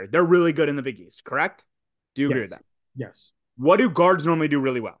Quincy Alvera. They're really good in the Big East, correct? Do you agree with Yes. that? Yes. What do guards normally do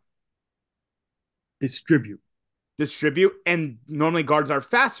really well? Distribute. Distribute, and normally guards are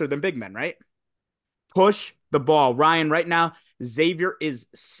faster than big men, right? Push the ball. Ryan, right now, Xavier is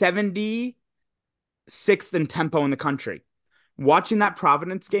 76th in tempo in the country. Watching that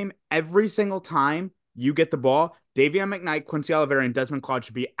Providence game, every single time you get the ball, Davion McKnight, Quincy Olivera, and Desmond Claude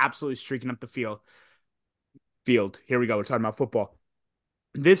should be absolutely streaking up the field. Here we go. We're talking about football.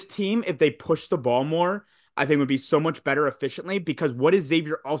 This team, if they push the ball more, I think would be so much better efficiently because what is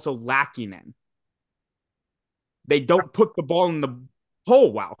Xavier also lacking in? They don't put the ball in the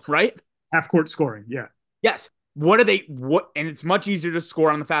hole well, right? Half court scoring. Yeah. Yes. What are they? What? And it's much easier to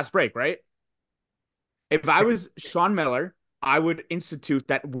score on the fast break, right? If I was Sean Miller, I would institute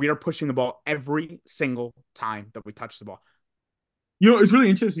that we are pushing the ball every single time that we touch the ball. It's really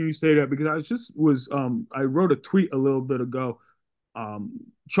interesting you say that because I wrote a tweet a little bit ago.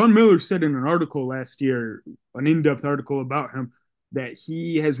 Sean Miller said in an article last year, an in-depth article about him, that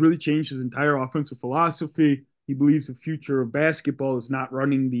he has really changed his entire offensive philosophy. He believes the future of basketball is not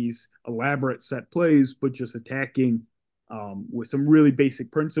running these elaborate set plays, but just attacking with some really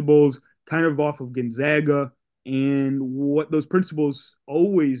basic principles, kind of off of Gonzaga. And what those principles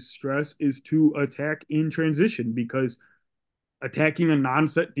always stress is to attack in transition because attacking a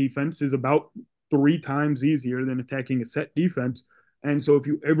non-set defense is about 3 times easier than attacking a set defense. And so if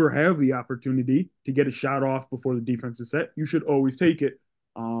you ever have the opportunity to get a shot off before the defense is set, you should always take it.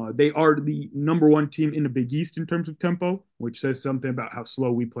 They are the number one team in the Big East in terms of tempo, which says something about how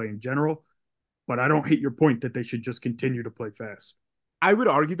slow we play in general. But I don't hate your point that they should just continue to play fast. I would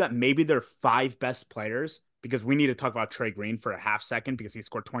argue that maybe their 5 best players, because we need to talk about Trey Green for a half second because he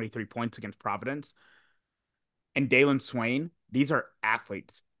scored 23 points against Providence, and Dalen Swain, these are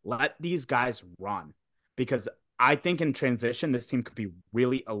athletes. Let these guys run because I think in transition, this team could be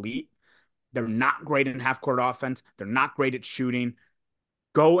really elite. They're not great in half court offense. They're not great at shooting.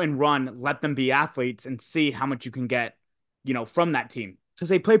 Go and run, let them be athletes and see how much you can get, from that team because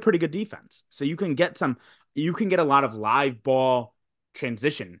they play pretty good defense. So you can get a lot of live ball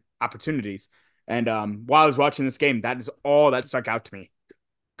transition opportunities. And while I was watching this game, that is all that stuck out to me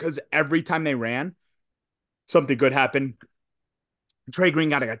because every time they ran, something good happened. Trey Green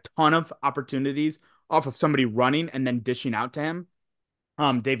got a ton of opportunities off of somebody running and then dishing out to him.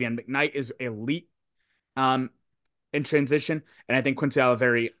 Davion McKnight is elite in transition, and I think Quincy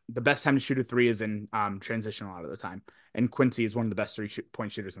Oliveri, the best time to shoot a three is in transition a lot of the time, and Quincy is one of the best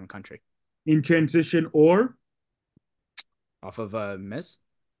three-point shooters in the country. In transition or Off of a miss?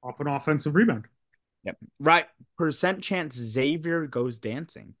 off an offensive rebound. Yep. Right. Percent chance Xavier goes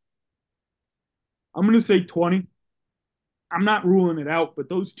dancing. I'm going to say 20. I'm not ruling it out, but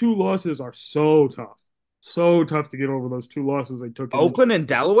those 2 losses are so tough. So tough to get over those 2 losses they took. Oakland and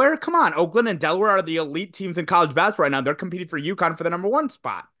Delaware? Come on. Oakland and Delaware are the elite teams in college basketball right now. They're competing for UConn for the number 1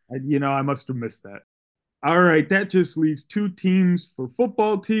 spot. I must have missed that. All right, that just leaves 2 teams for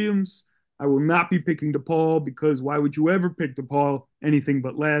football teams. I will not be picking DePaul because why would you ever pick DePaul anything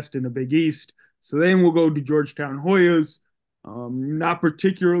but last in the Big East? So then we'll go to Georgetown Hoyas. Not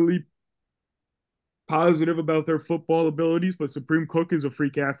particularly positive about their football abilities, but Supreme Cook is a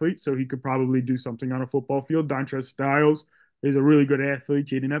freak athlete, so he could probably do something on a football field. Dontrez Styles is a really good athlete.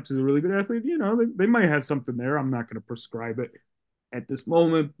 Jaden Epps is a really good athlete. They might have something there. I'm not going to prescribe it at this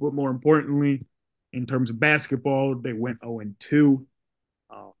moment, but more importantly, in terms of basketball, they went 0-2.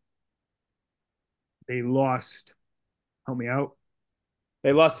 They lost. Help me out.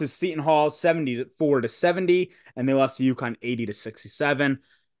 They lost to Seton Hall 74-70, and they lost to UConn 80-67.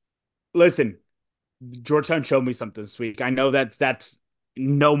 Listen, Georgetown showed me something this week. I know that's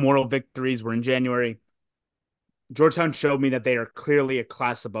no moral victories. We're in January. Georgetown showed me that they are clearly a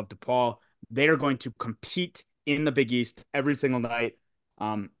class above DePaul. They are going to compete in the Big East every single night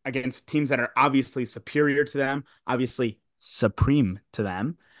against teams that are obviously superior to them, obviously supreme to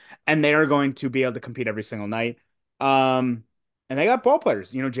them, and they are going to be able to compete every single night. And they got ball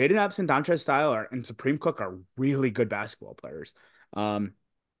players. You know, Jaden Epps and Dontre Styler and Supreme Cook are really good basketball players. Um,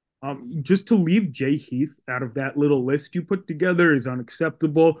 Just to leave Jay Heath out of that little list you put together is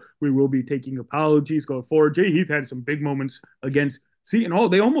unacceptable. We will be taking apologies going forward. Jay Heath had some big moments against Seton Hall.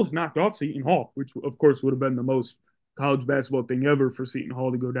 They almost knocked off Seton Hall, which of course would have been the most college basketball thing ever for Seton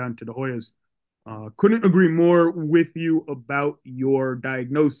Hall to go down to the Hoyas. Couldn't agree more with you about your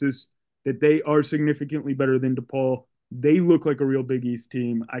diagnosis that they are significantly better than DePaul. They look like a real Big East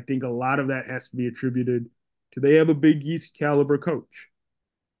team. I think a lot of that has to be attributed to they have a Big East caliber coach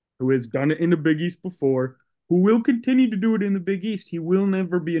who has done it in the Big East before, who will continue to do it in the Big East. He will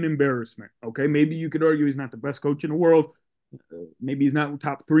never be an embarrassment. Okay, maybe you could argue he's not the best coach in the world. Maybe he's not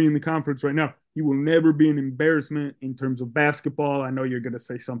top 3 in the conference right now. He will never be an embarrassment in terms of basketball. I know you're going to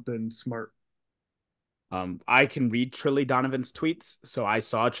say something smart. I can read Trilly Donovan's tweets. So I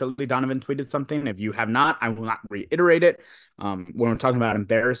saw Trilly Donovan tweeted something. If you have not, I will not reiterate it. When we're talking about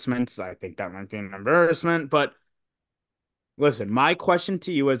embarrassments, I think that might be an embarrassment. But listen, my question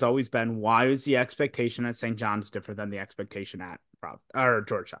to you has always been, why is the expectation at St. John's different than the expectation at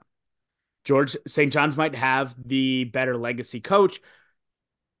Georgetown? St. John's might have the better legacy coach.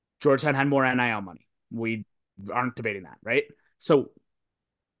 Georgetown had more NIL money. We aren't debating that, right? So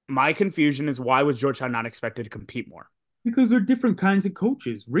my confusion is, why was Georgetown not expected to compete more? Because they're different kinds of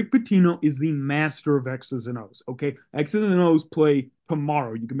coaches. Rick Pitino is the master of X's and O's. Okay, X's and O's play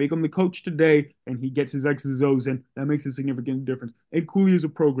tomorrow. You can make him the coach today, and he gets his X's and O's in. That makes a significant difference. Ed Cooley is a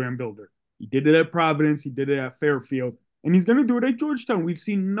program builder. He did it at Providence. He did it at Fairfield, and he's going to do it at Georgetown. We've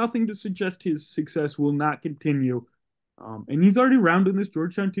seen nothing to suggest his success will not continue. And he's already rounded this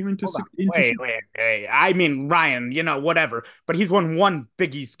Georgetown team into. Wait. I mean, Ryan, whatever. But he's won one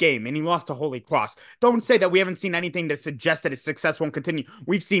Big East game and he lost to Holy Cross. Don't say that we haven't seen anything to suggest that his success won't continue.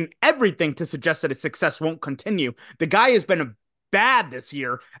 We've seen everything to suggest that his success won't continue. The guy has been bad this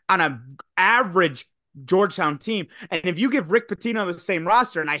year on an average Georgetown team. And if you give Rick Pitino the same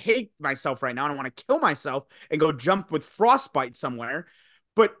roster, and I hate myself right now, and I want to kill myself and go jump with frostbite somewhere,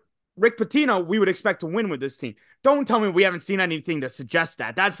 but Rick Pitino, we would expect to win with this team. Don't tell me we haven't seen anything to suggest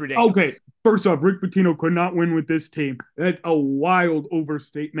that. That's ridiculous. Okay, first off, Rick Pitino could not win with this team. That's a wild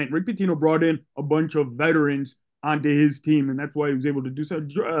overstatement. Rick Pitino brought in a bunch of veterans onto his team, and that's why he was able to do so.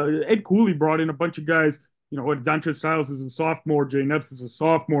 Ed Cooley brought in a bunch of guys. Dontre Styles is a sophomore. Jay Epps is a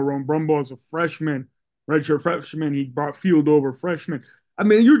sophomore. Rome Brumbaugh is a freshman, redshirt freshman. He brought Field over freshman. I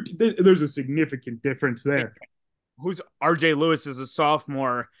mean, there's a significant difference there. Who's RJ Lewis is a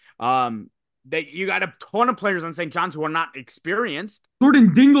sophomore. You got a ton of players on St. John's who are not experienced.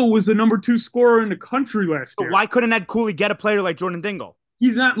 Jordan Dingle was the number 2 scorer in the country last year. Why couldn't Ed Cooley get a player like Jordan Dingle?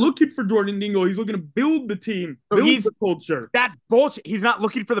 He's not looking for Jordan Dingle. He's looking to build the team, build the culture. That's bullshit. He's not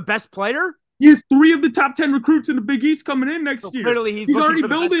looking for the best player? He has 3 of the top 10 recruits in the Big East coming in next year. Clearly he's already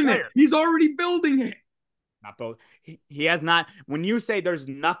building it. He's already building it. Not both. He has not. When you say there's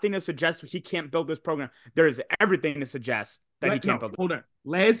nothing to suggest he can't build this program, there is everything to suggest that he can't build it. Hold on.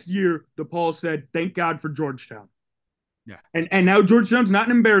 Last year, DePaul said, thank God for Georgetown. Yeah. And now Georgetown's not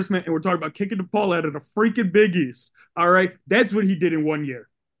an embarrassment, and we're talking about kicking DePaul out of the freaking Big East. All right? That's what he did in 1 year.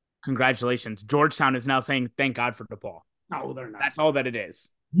 Congratulations. Georgetown is now saying thank God for DePaul. No, they're not. That's all that it is.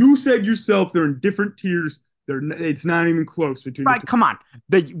 You said yourself they're in different tiers. It's not even close between the two. Come on.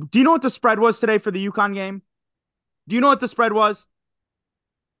 Do you know what the spread was today for the UConn game? Do you know what the spread was?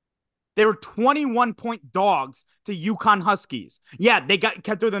 They were 21-point dogs to UConn Huskies. Yeah, they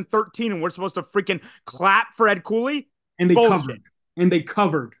kept within 13, and we're supposed to freaking clap for Ed Cooley? And they covered. And they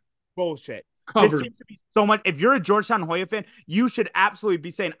covered. Bullshit. This seems to be so much. If you're a Georgetown Hoya fan, you should absolutely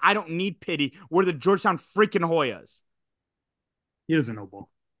be saying, I don't need pity. We're the Georgetown freaking Hoyas. He doesn't know ball.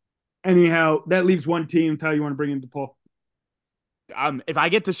 Anyhow, that leaves one team. How you want to bring in DePaul? If I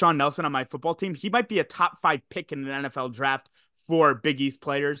get Deshaun Nelson on my football team, he might be a top 5 pick in an NFL draft for Big East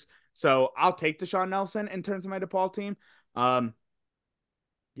players. So I'll take Deshaun Nelson in terms of my DePaul team.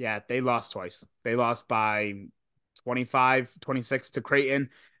 Yeah, they lost twice. They lost by 25-26 to Creighton,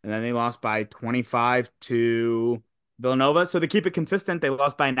 and then they lost by 25 to Villanova. So they keep it consistent. They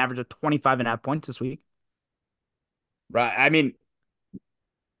lost by an average of 25.5 points this week. Right. I mean,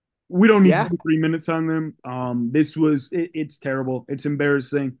 we don't need to do 3 minutes on them. It's terrible. It's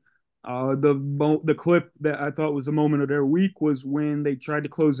embarrassing. The clip that I thought was a moment of their week was when they tried to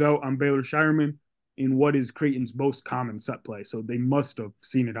close out on Baylor Shireman in what is Creighton's most common set play. So they must have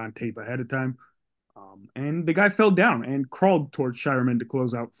seen it on tape ahead of time. And the guy fell down and crawled towards Shireman to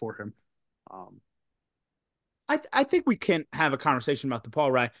close out for him. I think we can have a conversation about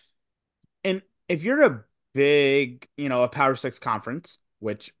DePaul, right? And if you're a big, a Power Six conference,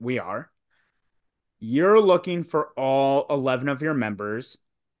 which we are, you're looking for all 11 of your members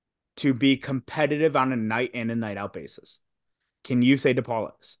to be competitive on a night in and night out basis. Can you say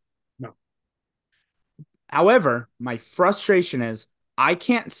DePaul is? No. However, my frustration is I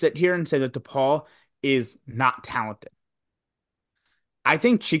can't sit here and say that DePaul is not talented. I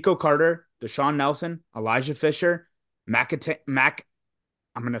think Chico Carter, Deshaun Nelson, Elijah Fisher, I'm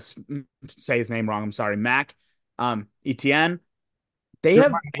going to say his name wrong. I'm sorry. Etienne. They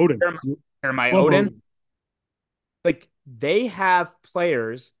have Jeremiah Odin. Like, they have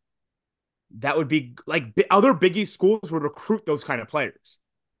players that would be like other Big East schools would recruit those kind of players.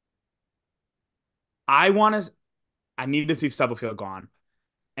 I need to see Stubblefield gone.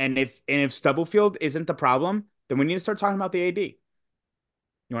 And if Stubblefield isn't the problem, then we need to start talking about the AD. You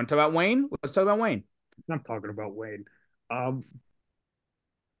want to talk about Wayne? Let's talk about Wayne. I'm talking about Wayne.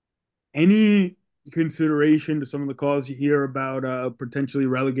 Any consideration to some of the calls you hear about potentially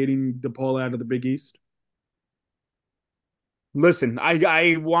relegating DePaul out of the Big East? Listen,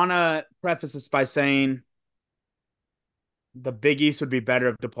 I want to preface this by saying the Big East would be better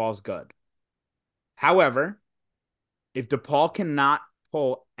if DePaul's good. However, if DePaul cannot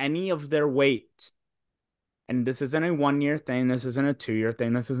pull any of their weight, and this isn't a 1-year thing, this isn't a 2-year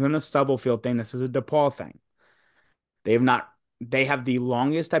thing, this isn't a Stubblefield thing, this is a DePaul thing. They have the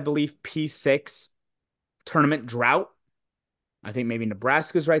longest, I believe, P6 tournament drought. I think maybe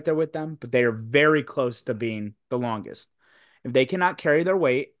Nebraska's right there with them, but they are very close to being the longest. If they cannot carry their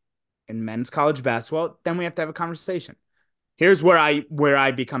weight in men's college basketball, then we have to have a conversation. Here's where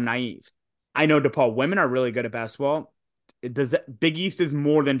I become naive. I know DePaul women are really good at basketball. Big East is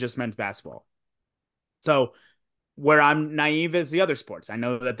more than just men's basketball. So where I'm naive is the other sports. I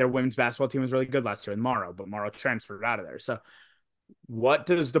know that their women's basketball team was really good last year with Morrow, but Morrow transferred out of there. So what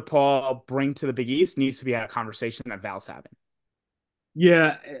does DePaul bring to the Big East needs to be a conversation that Val's having.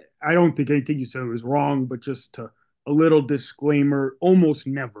 Yeah, I don't think anything you said was wrong, but just a little disclaimer, almost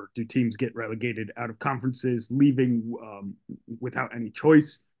never do teams get relegated out of conferences, leaving without any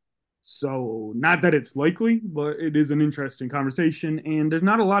choice. So not that it's likely, but it is an interesting conversation. And there's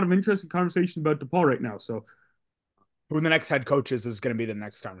not a lot of interesting conversations about DePaul right now. So who the next head coach is going to be the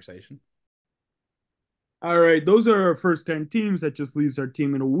next conversation. All right, those are our first 10 teams. That just leaves our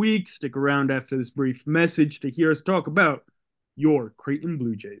team in a week. Stick around after this brief message to hear us talk about your Creighton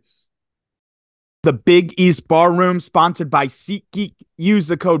Blue Jays. The Big East Barroom, sponsored by SeatGeek. Use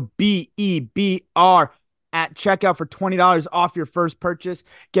the code BEBR at checkout for $20 off your first purchase.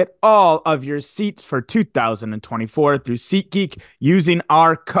 Get all of your seats for 2024 through SeatGeek using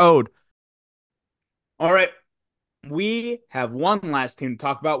our code. All right, we have one last team to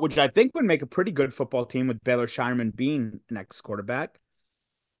talk about, which I think would make a pretty good football team with Baylor Shireman being next quarterback.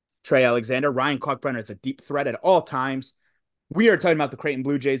 Trey Alexander, Ryan Kalkbrenner is a deep threat at all times. We are talking about the Creighton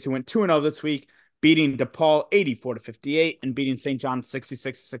Blue Jays, who went 2-0 this week, beating DePaul 84-58 and beating St. John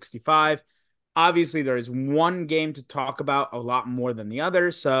 66-65. Obviously, there is one game to talk about a lot more than the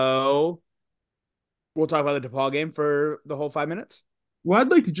other, so we'll talk about the DePaul game for the whole 5 minutes. Well,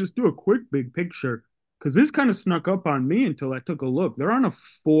 I'd like to just do a quick big picture because this kind of snuck up on me until I took a look. They're on a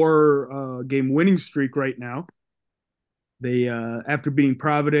 4-game winning streak right now. They, after beating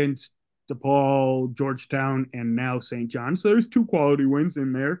Providence, DePaul, Georgetown, and now St. John. So there's 2 quality wins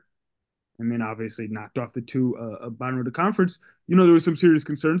in there. And then obviously knocked off the 2 bottom of the conference. There was some serious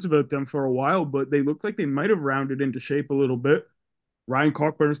concerns about them for a while, but they looked like they might have rounded into shape a little bit. Ryan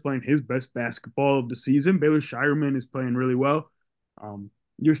Kalkbrenner is playing his best basketball of the season. Baylor Shireman is playing really well.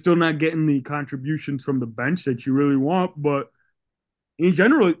 You're still not getting the contributions from the bench that you really want, but in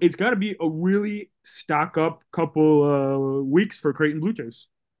general, it's got to be a really stock up couple weeks for Creighton Blue Jays.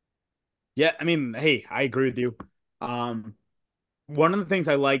 Yeah, I mean, hey, I agree with you. One of the things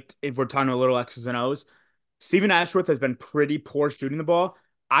I liked, if we're talking a little X's and O's, Stephen Ashworth has been pretty poor shooting the ball.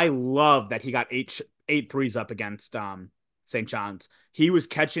 I love that he got eight threes up against St. John's. He was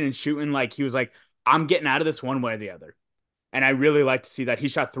catching and shooting like he was like, I'm getting out of this one way or the other. And I really like to see that. He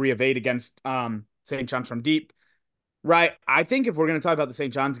shot 3 of 8 against St. John's from deep. Right. I think if we're going to talk about the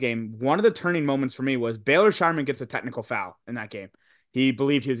St. John's game, one of the turning moments for me was Baylor Shireman gets a technical foul in that game. He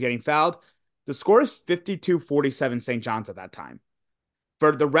believed he was getting fouled. The score is 52-47 St. John's at that time.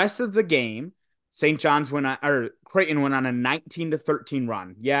 For the rest of the game, Creighton went on a 19-13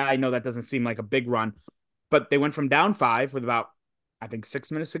 run. Yeah, I know that doesn't seem like a big run, but they went from down 5 with about, I think, 6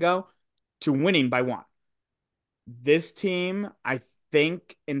 minutes to go to winning by one. This team, I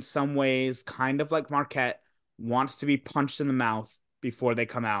think, in some ways, kind of like Marquette, wants to be punched in the mouth before they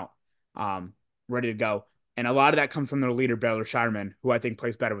come out um, ready to go. And a lot of that comes from their leader, Baylor Shireman, who I think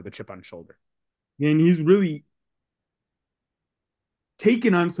plays better with a chip on his shoulder. And he's really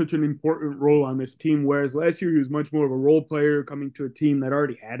taken on such an important role on this team, whereas last year he was much more of a role player coming to a team that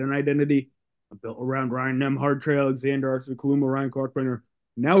already had an identity built around Ryan Nemhard, Trey Alexander, Arthur Kaluma, Ryan Kalkbrenner.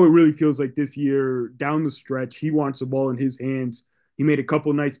 Now it really feels like this year, down the stretch, he wants the ball in his hands. He made a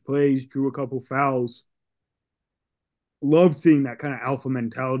couple nice plays, drew a couple fouls. Love seeing that kind of alpha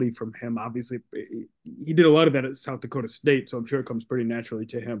mentality from him. Obviously, he did a lot of that at South Dakota State, so I'm sure it comes pretty naturally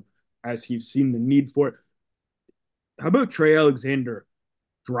to him as he's seen the need for it. How about Trey Alexander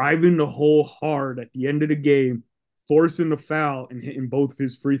driving the hole hard at the end of the game, forcing the foul and hitting both of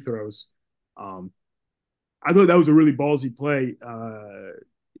his free throws? I thought that was a really ballsy play.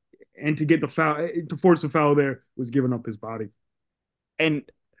 And to get the foul, to force the foul there was giving up his body. And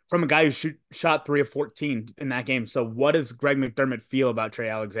from a guy who shot 3 of 14 in that game. So what does Greg McDermott feel about Trey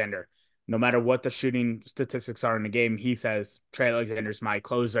Alexander? No matter what the shooting statistics are in the game, he says, Trey Alexander's my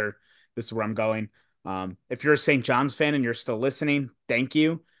closer. This is where I'm going. If you're a St. John's fan and you're still listening, thank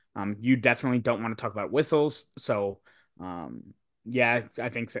you. You definitely don't want to talk about whistles. So, yeah, I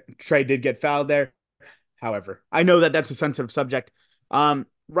think Trey did get fouled there. However, I know that that's a sensitive subject.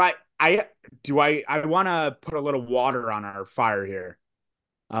 Right. I want to put a little water on our fire here.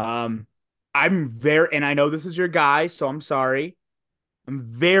 I'm very, and I know this is your guy, so I'm sorry. I'm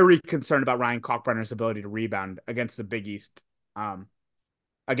very concerned about Ryan Kalkbrenner's ability to rebound against the Big East.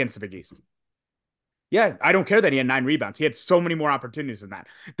 Against the Big East. Yeah, I don't care that he had 9 rebounds. He had so many more opportunities than that.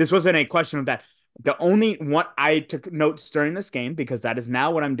 This wasn't a question of that. The only one I took notes during this game, because that is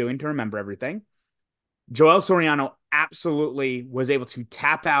now what I'm doing to remember everything. Joel Soriano absolutely was able to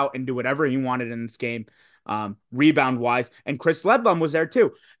tap out and do whatever he wanted in this game, rebound-wise. And Chris Ledlum was there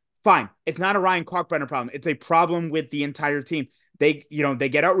too. Fine. It's not a Ryan Kalkbrenner problem. It's a problem with the entire team. They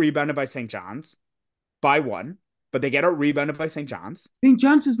get out-rebounded by St. John's by 1. But they get out rebounded by St. John's. St.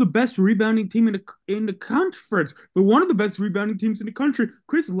 John's is the best rebounding team in the conference. They're one of the best rebounding teams in the country.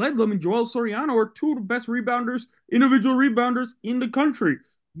 Chris Ledlum and Joel Soriano are 2 of the best rebounders, individual rebounders in the country.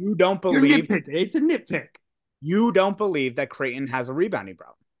 You don't believe it's a nitpick. You don't believe that Creighton has a rebounding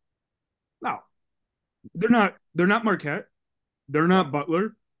problem. No. They're not Marquette. They're not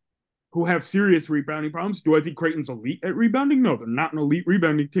Butler, who have serious rebounding problems. Do I think Creighton's elite at rebounding? No, they're not an elite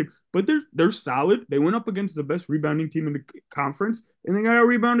rebounding team, but they're solid. They went up against the best rebounding team in the conference, and they got out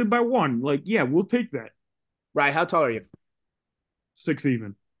rebounded by 1. Like, yeah, we'll take that. Right? How tall are you? 6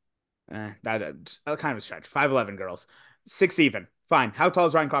 even. That's kind of a stretch. 5'11", girls. 6 even. Fine. How tall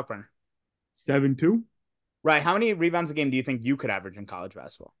is Ryan Kalkbrenner? 7'2". Right. How many rebounds a game do you think you could average in college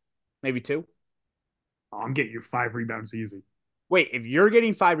basketball? Maybe 2? Oh, I'm getting you 5 rebounds easy. Wait, if you're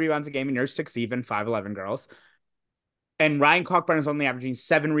getting 5 rebounds a game and you're 6 even, 5'11", girls, and Ryan Kalkbrenner's only averaging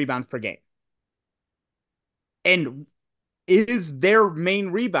 7 rebounds per game, and is their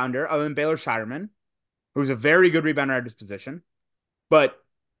main rebounder, other than Baylor Shireman, who's a very good rebounder at his position, but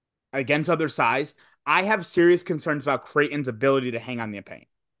against other size, I have serious concerns about Creighton's ability to hang on the paint.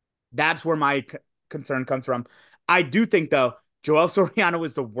 That's where my concern comes from. I do think, though, Joel Soriano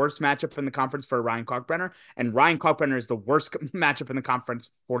is the worst matchup in the conference for Ryan Kalkbrenner, and Ryan Kalkbrenner is the worst matchup in the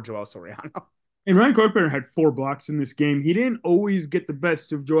conference for Joel Soriano. And Ryan Kalkbrenner had 4 blocks in this game. He didn't always get the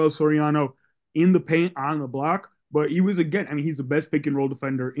best of Joel Soriano in the paint on the block, but he was, again, I mean, he's the best pick and roll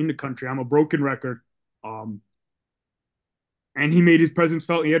defender in the country. I'm a broken record. And he made his presence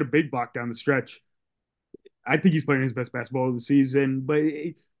felt. He had a big block down the stretch. I think he's playing his best basketball of the season, but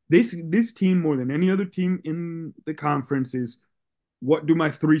this team, more than any other team in the conference, is what do my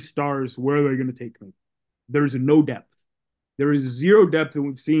 3 stars, where are they going to take me? There is no depth. There is 0 depth, and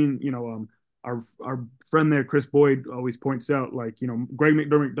we've seen, our friend there, Chris Boyd, always points out, Greg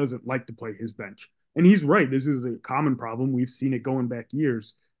McDermott doesn't like to play his bench. And he's right. This is a common problem. We've seen it going back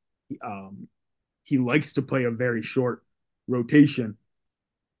years. He likes to play a very short rotation.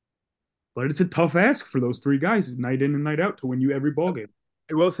 But it's a tough ask for those 3 guys night in and night out to win you every ball game.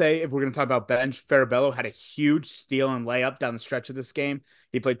 I will say, if we're going to talk about bench, Farabello had a huge steal and layup down the stretch of this game.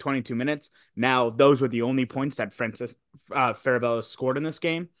 He played 22 minutes. Now, those were the only points that Farabello scored in this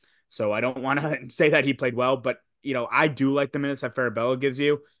game. So I don't want to say that he played well, but, I do like the minutes that Farabello gives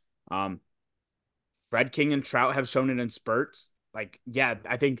you. Fred King and Trout have shown it in spurts. I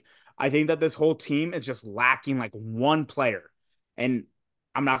think that this whole team is just lacking one player. And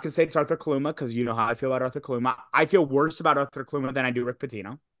I'm not going to say it's Arthur Kaluma, because you know how I feel about Arthur Kaluma. I feel worse about Arthur Kaluma than I do Rick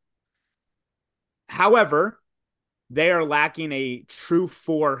Pitino. However, they are lacking a true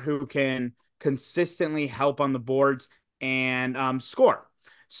four who can consistently help on the boards and score.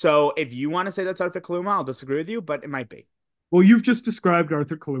 So if you want to say that's Arthur Kaluma, I'll disagree with you, but it might be. Well, you've just described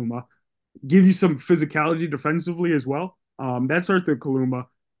Arthur Kaluma. Give you some physicality defensively as well. That's Arthur Kaluma.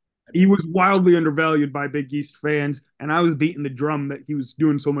 He was wildly undervalued by Big East fans, and I was beating the drum that he was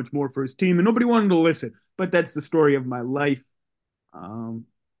doing so much more for his team, and nobody wanted to listen. But that's the story of my life. Um,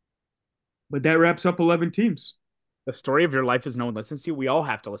 but that wraps up 11 teams. The story of your life is no one listens to you. We all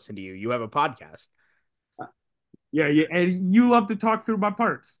have to listen to you. You have a podcast. Yeah, yeah, and you love to talk through my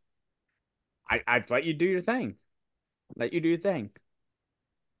parts. I've let you do your thing. Let you do your thing.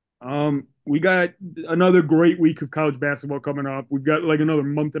 We got another great week of college basketball coming up. We've got like another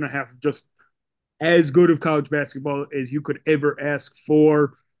month and a half of just as good of college basketball as you could ever ask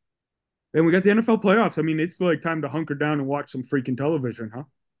for. And we got the NFL playoffs. I mean, it's like time to hunker down and watch some freaking television, huh?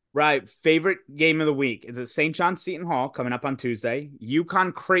 Right. Favorite game of the week. Is it St. John Seton Hall coming up on Tuesday,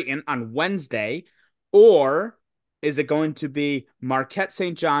 UConn Creighton on Wednesday, or is it going to be Marquette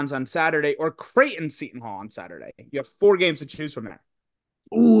St. John's on Saturday or Creighton Seton Hall on Saturday? You have 4 games to choose from there.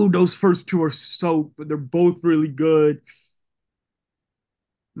 Oh, those first two are so, they're both really good.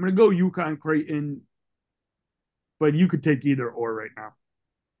 I'm gonna go UConn Creighton, but you could take either or right now.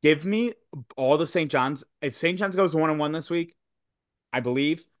 Give me all the St. John's. If St. John's goes 1-1 this week, I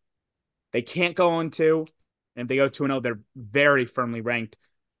believe they can't go on 2. And if they go 2-0, they're very firmly ranked.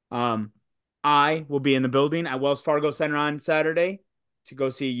 I will be in the building at Wells Fargo Center on Saturday to go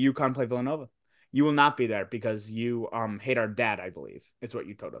see UConn play Villanova. You will not be there because you hate our dad, I believe, is what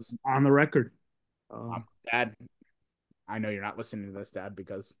you told us. On the record. Dad, I know you're not listening to this, Dad,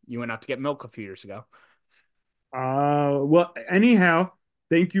 because you went out to get milk a few years ago. Well, anyhow,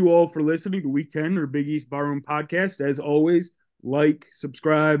 thank you all for listening to Week 10 or Big East Barroom podcast. As always, like,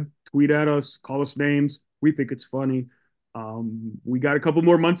 subscribe, tweet at us, call us names. We think it's funny. We got a couple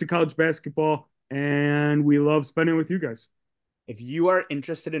more months of college basketball, and we love spending with you guys. If you are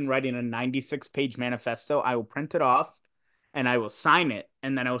interested in writing a 96-page manifesto, I will print it off and I will sign it,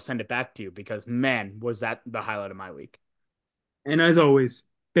 and then I will send it back to you because, man, was that the highlight of my week. And as always,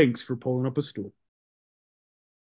 thanks for pulling up a stool.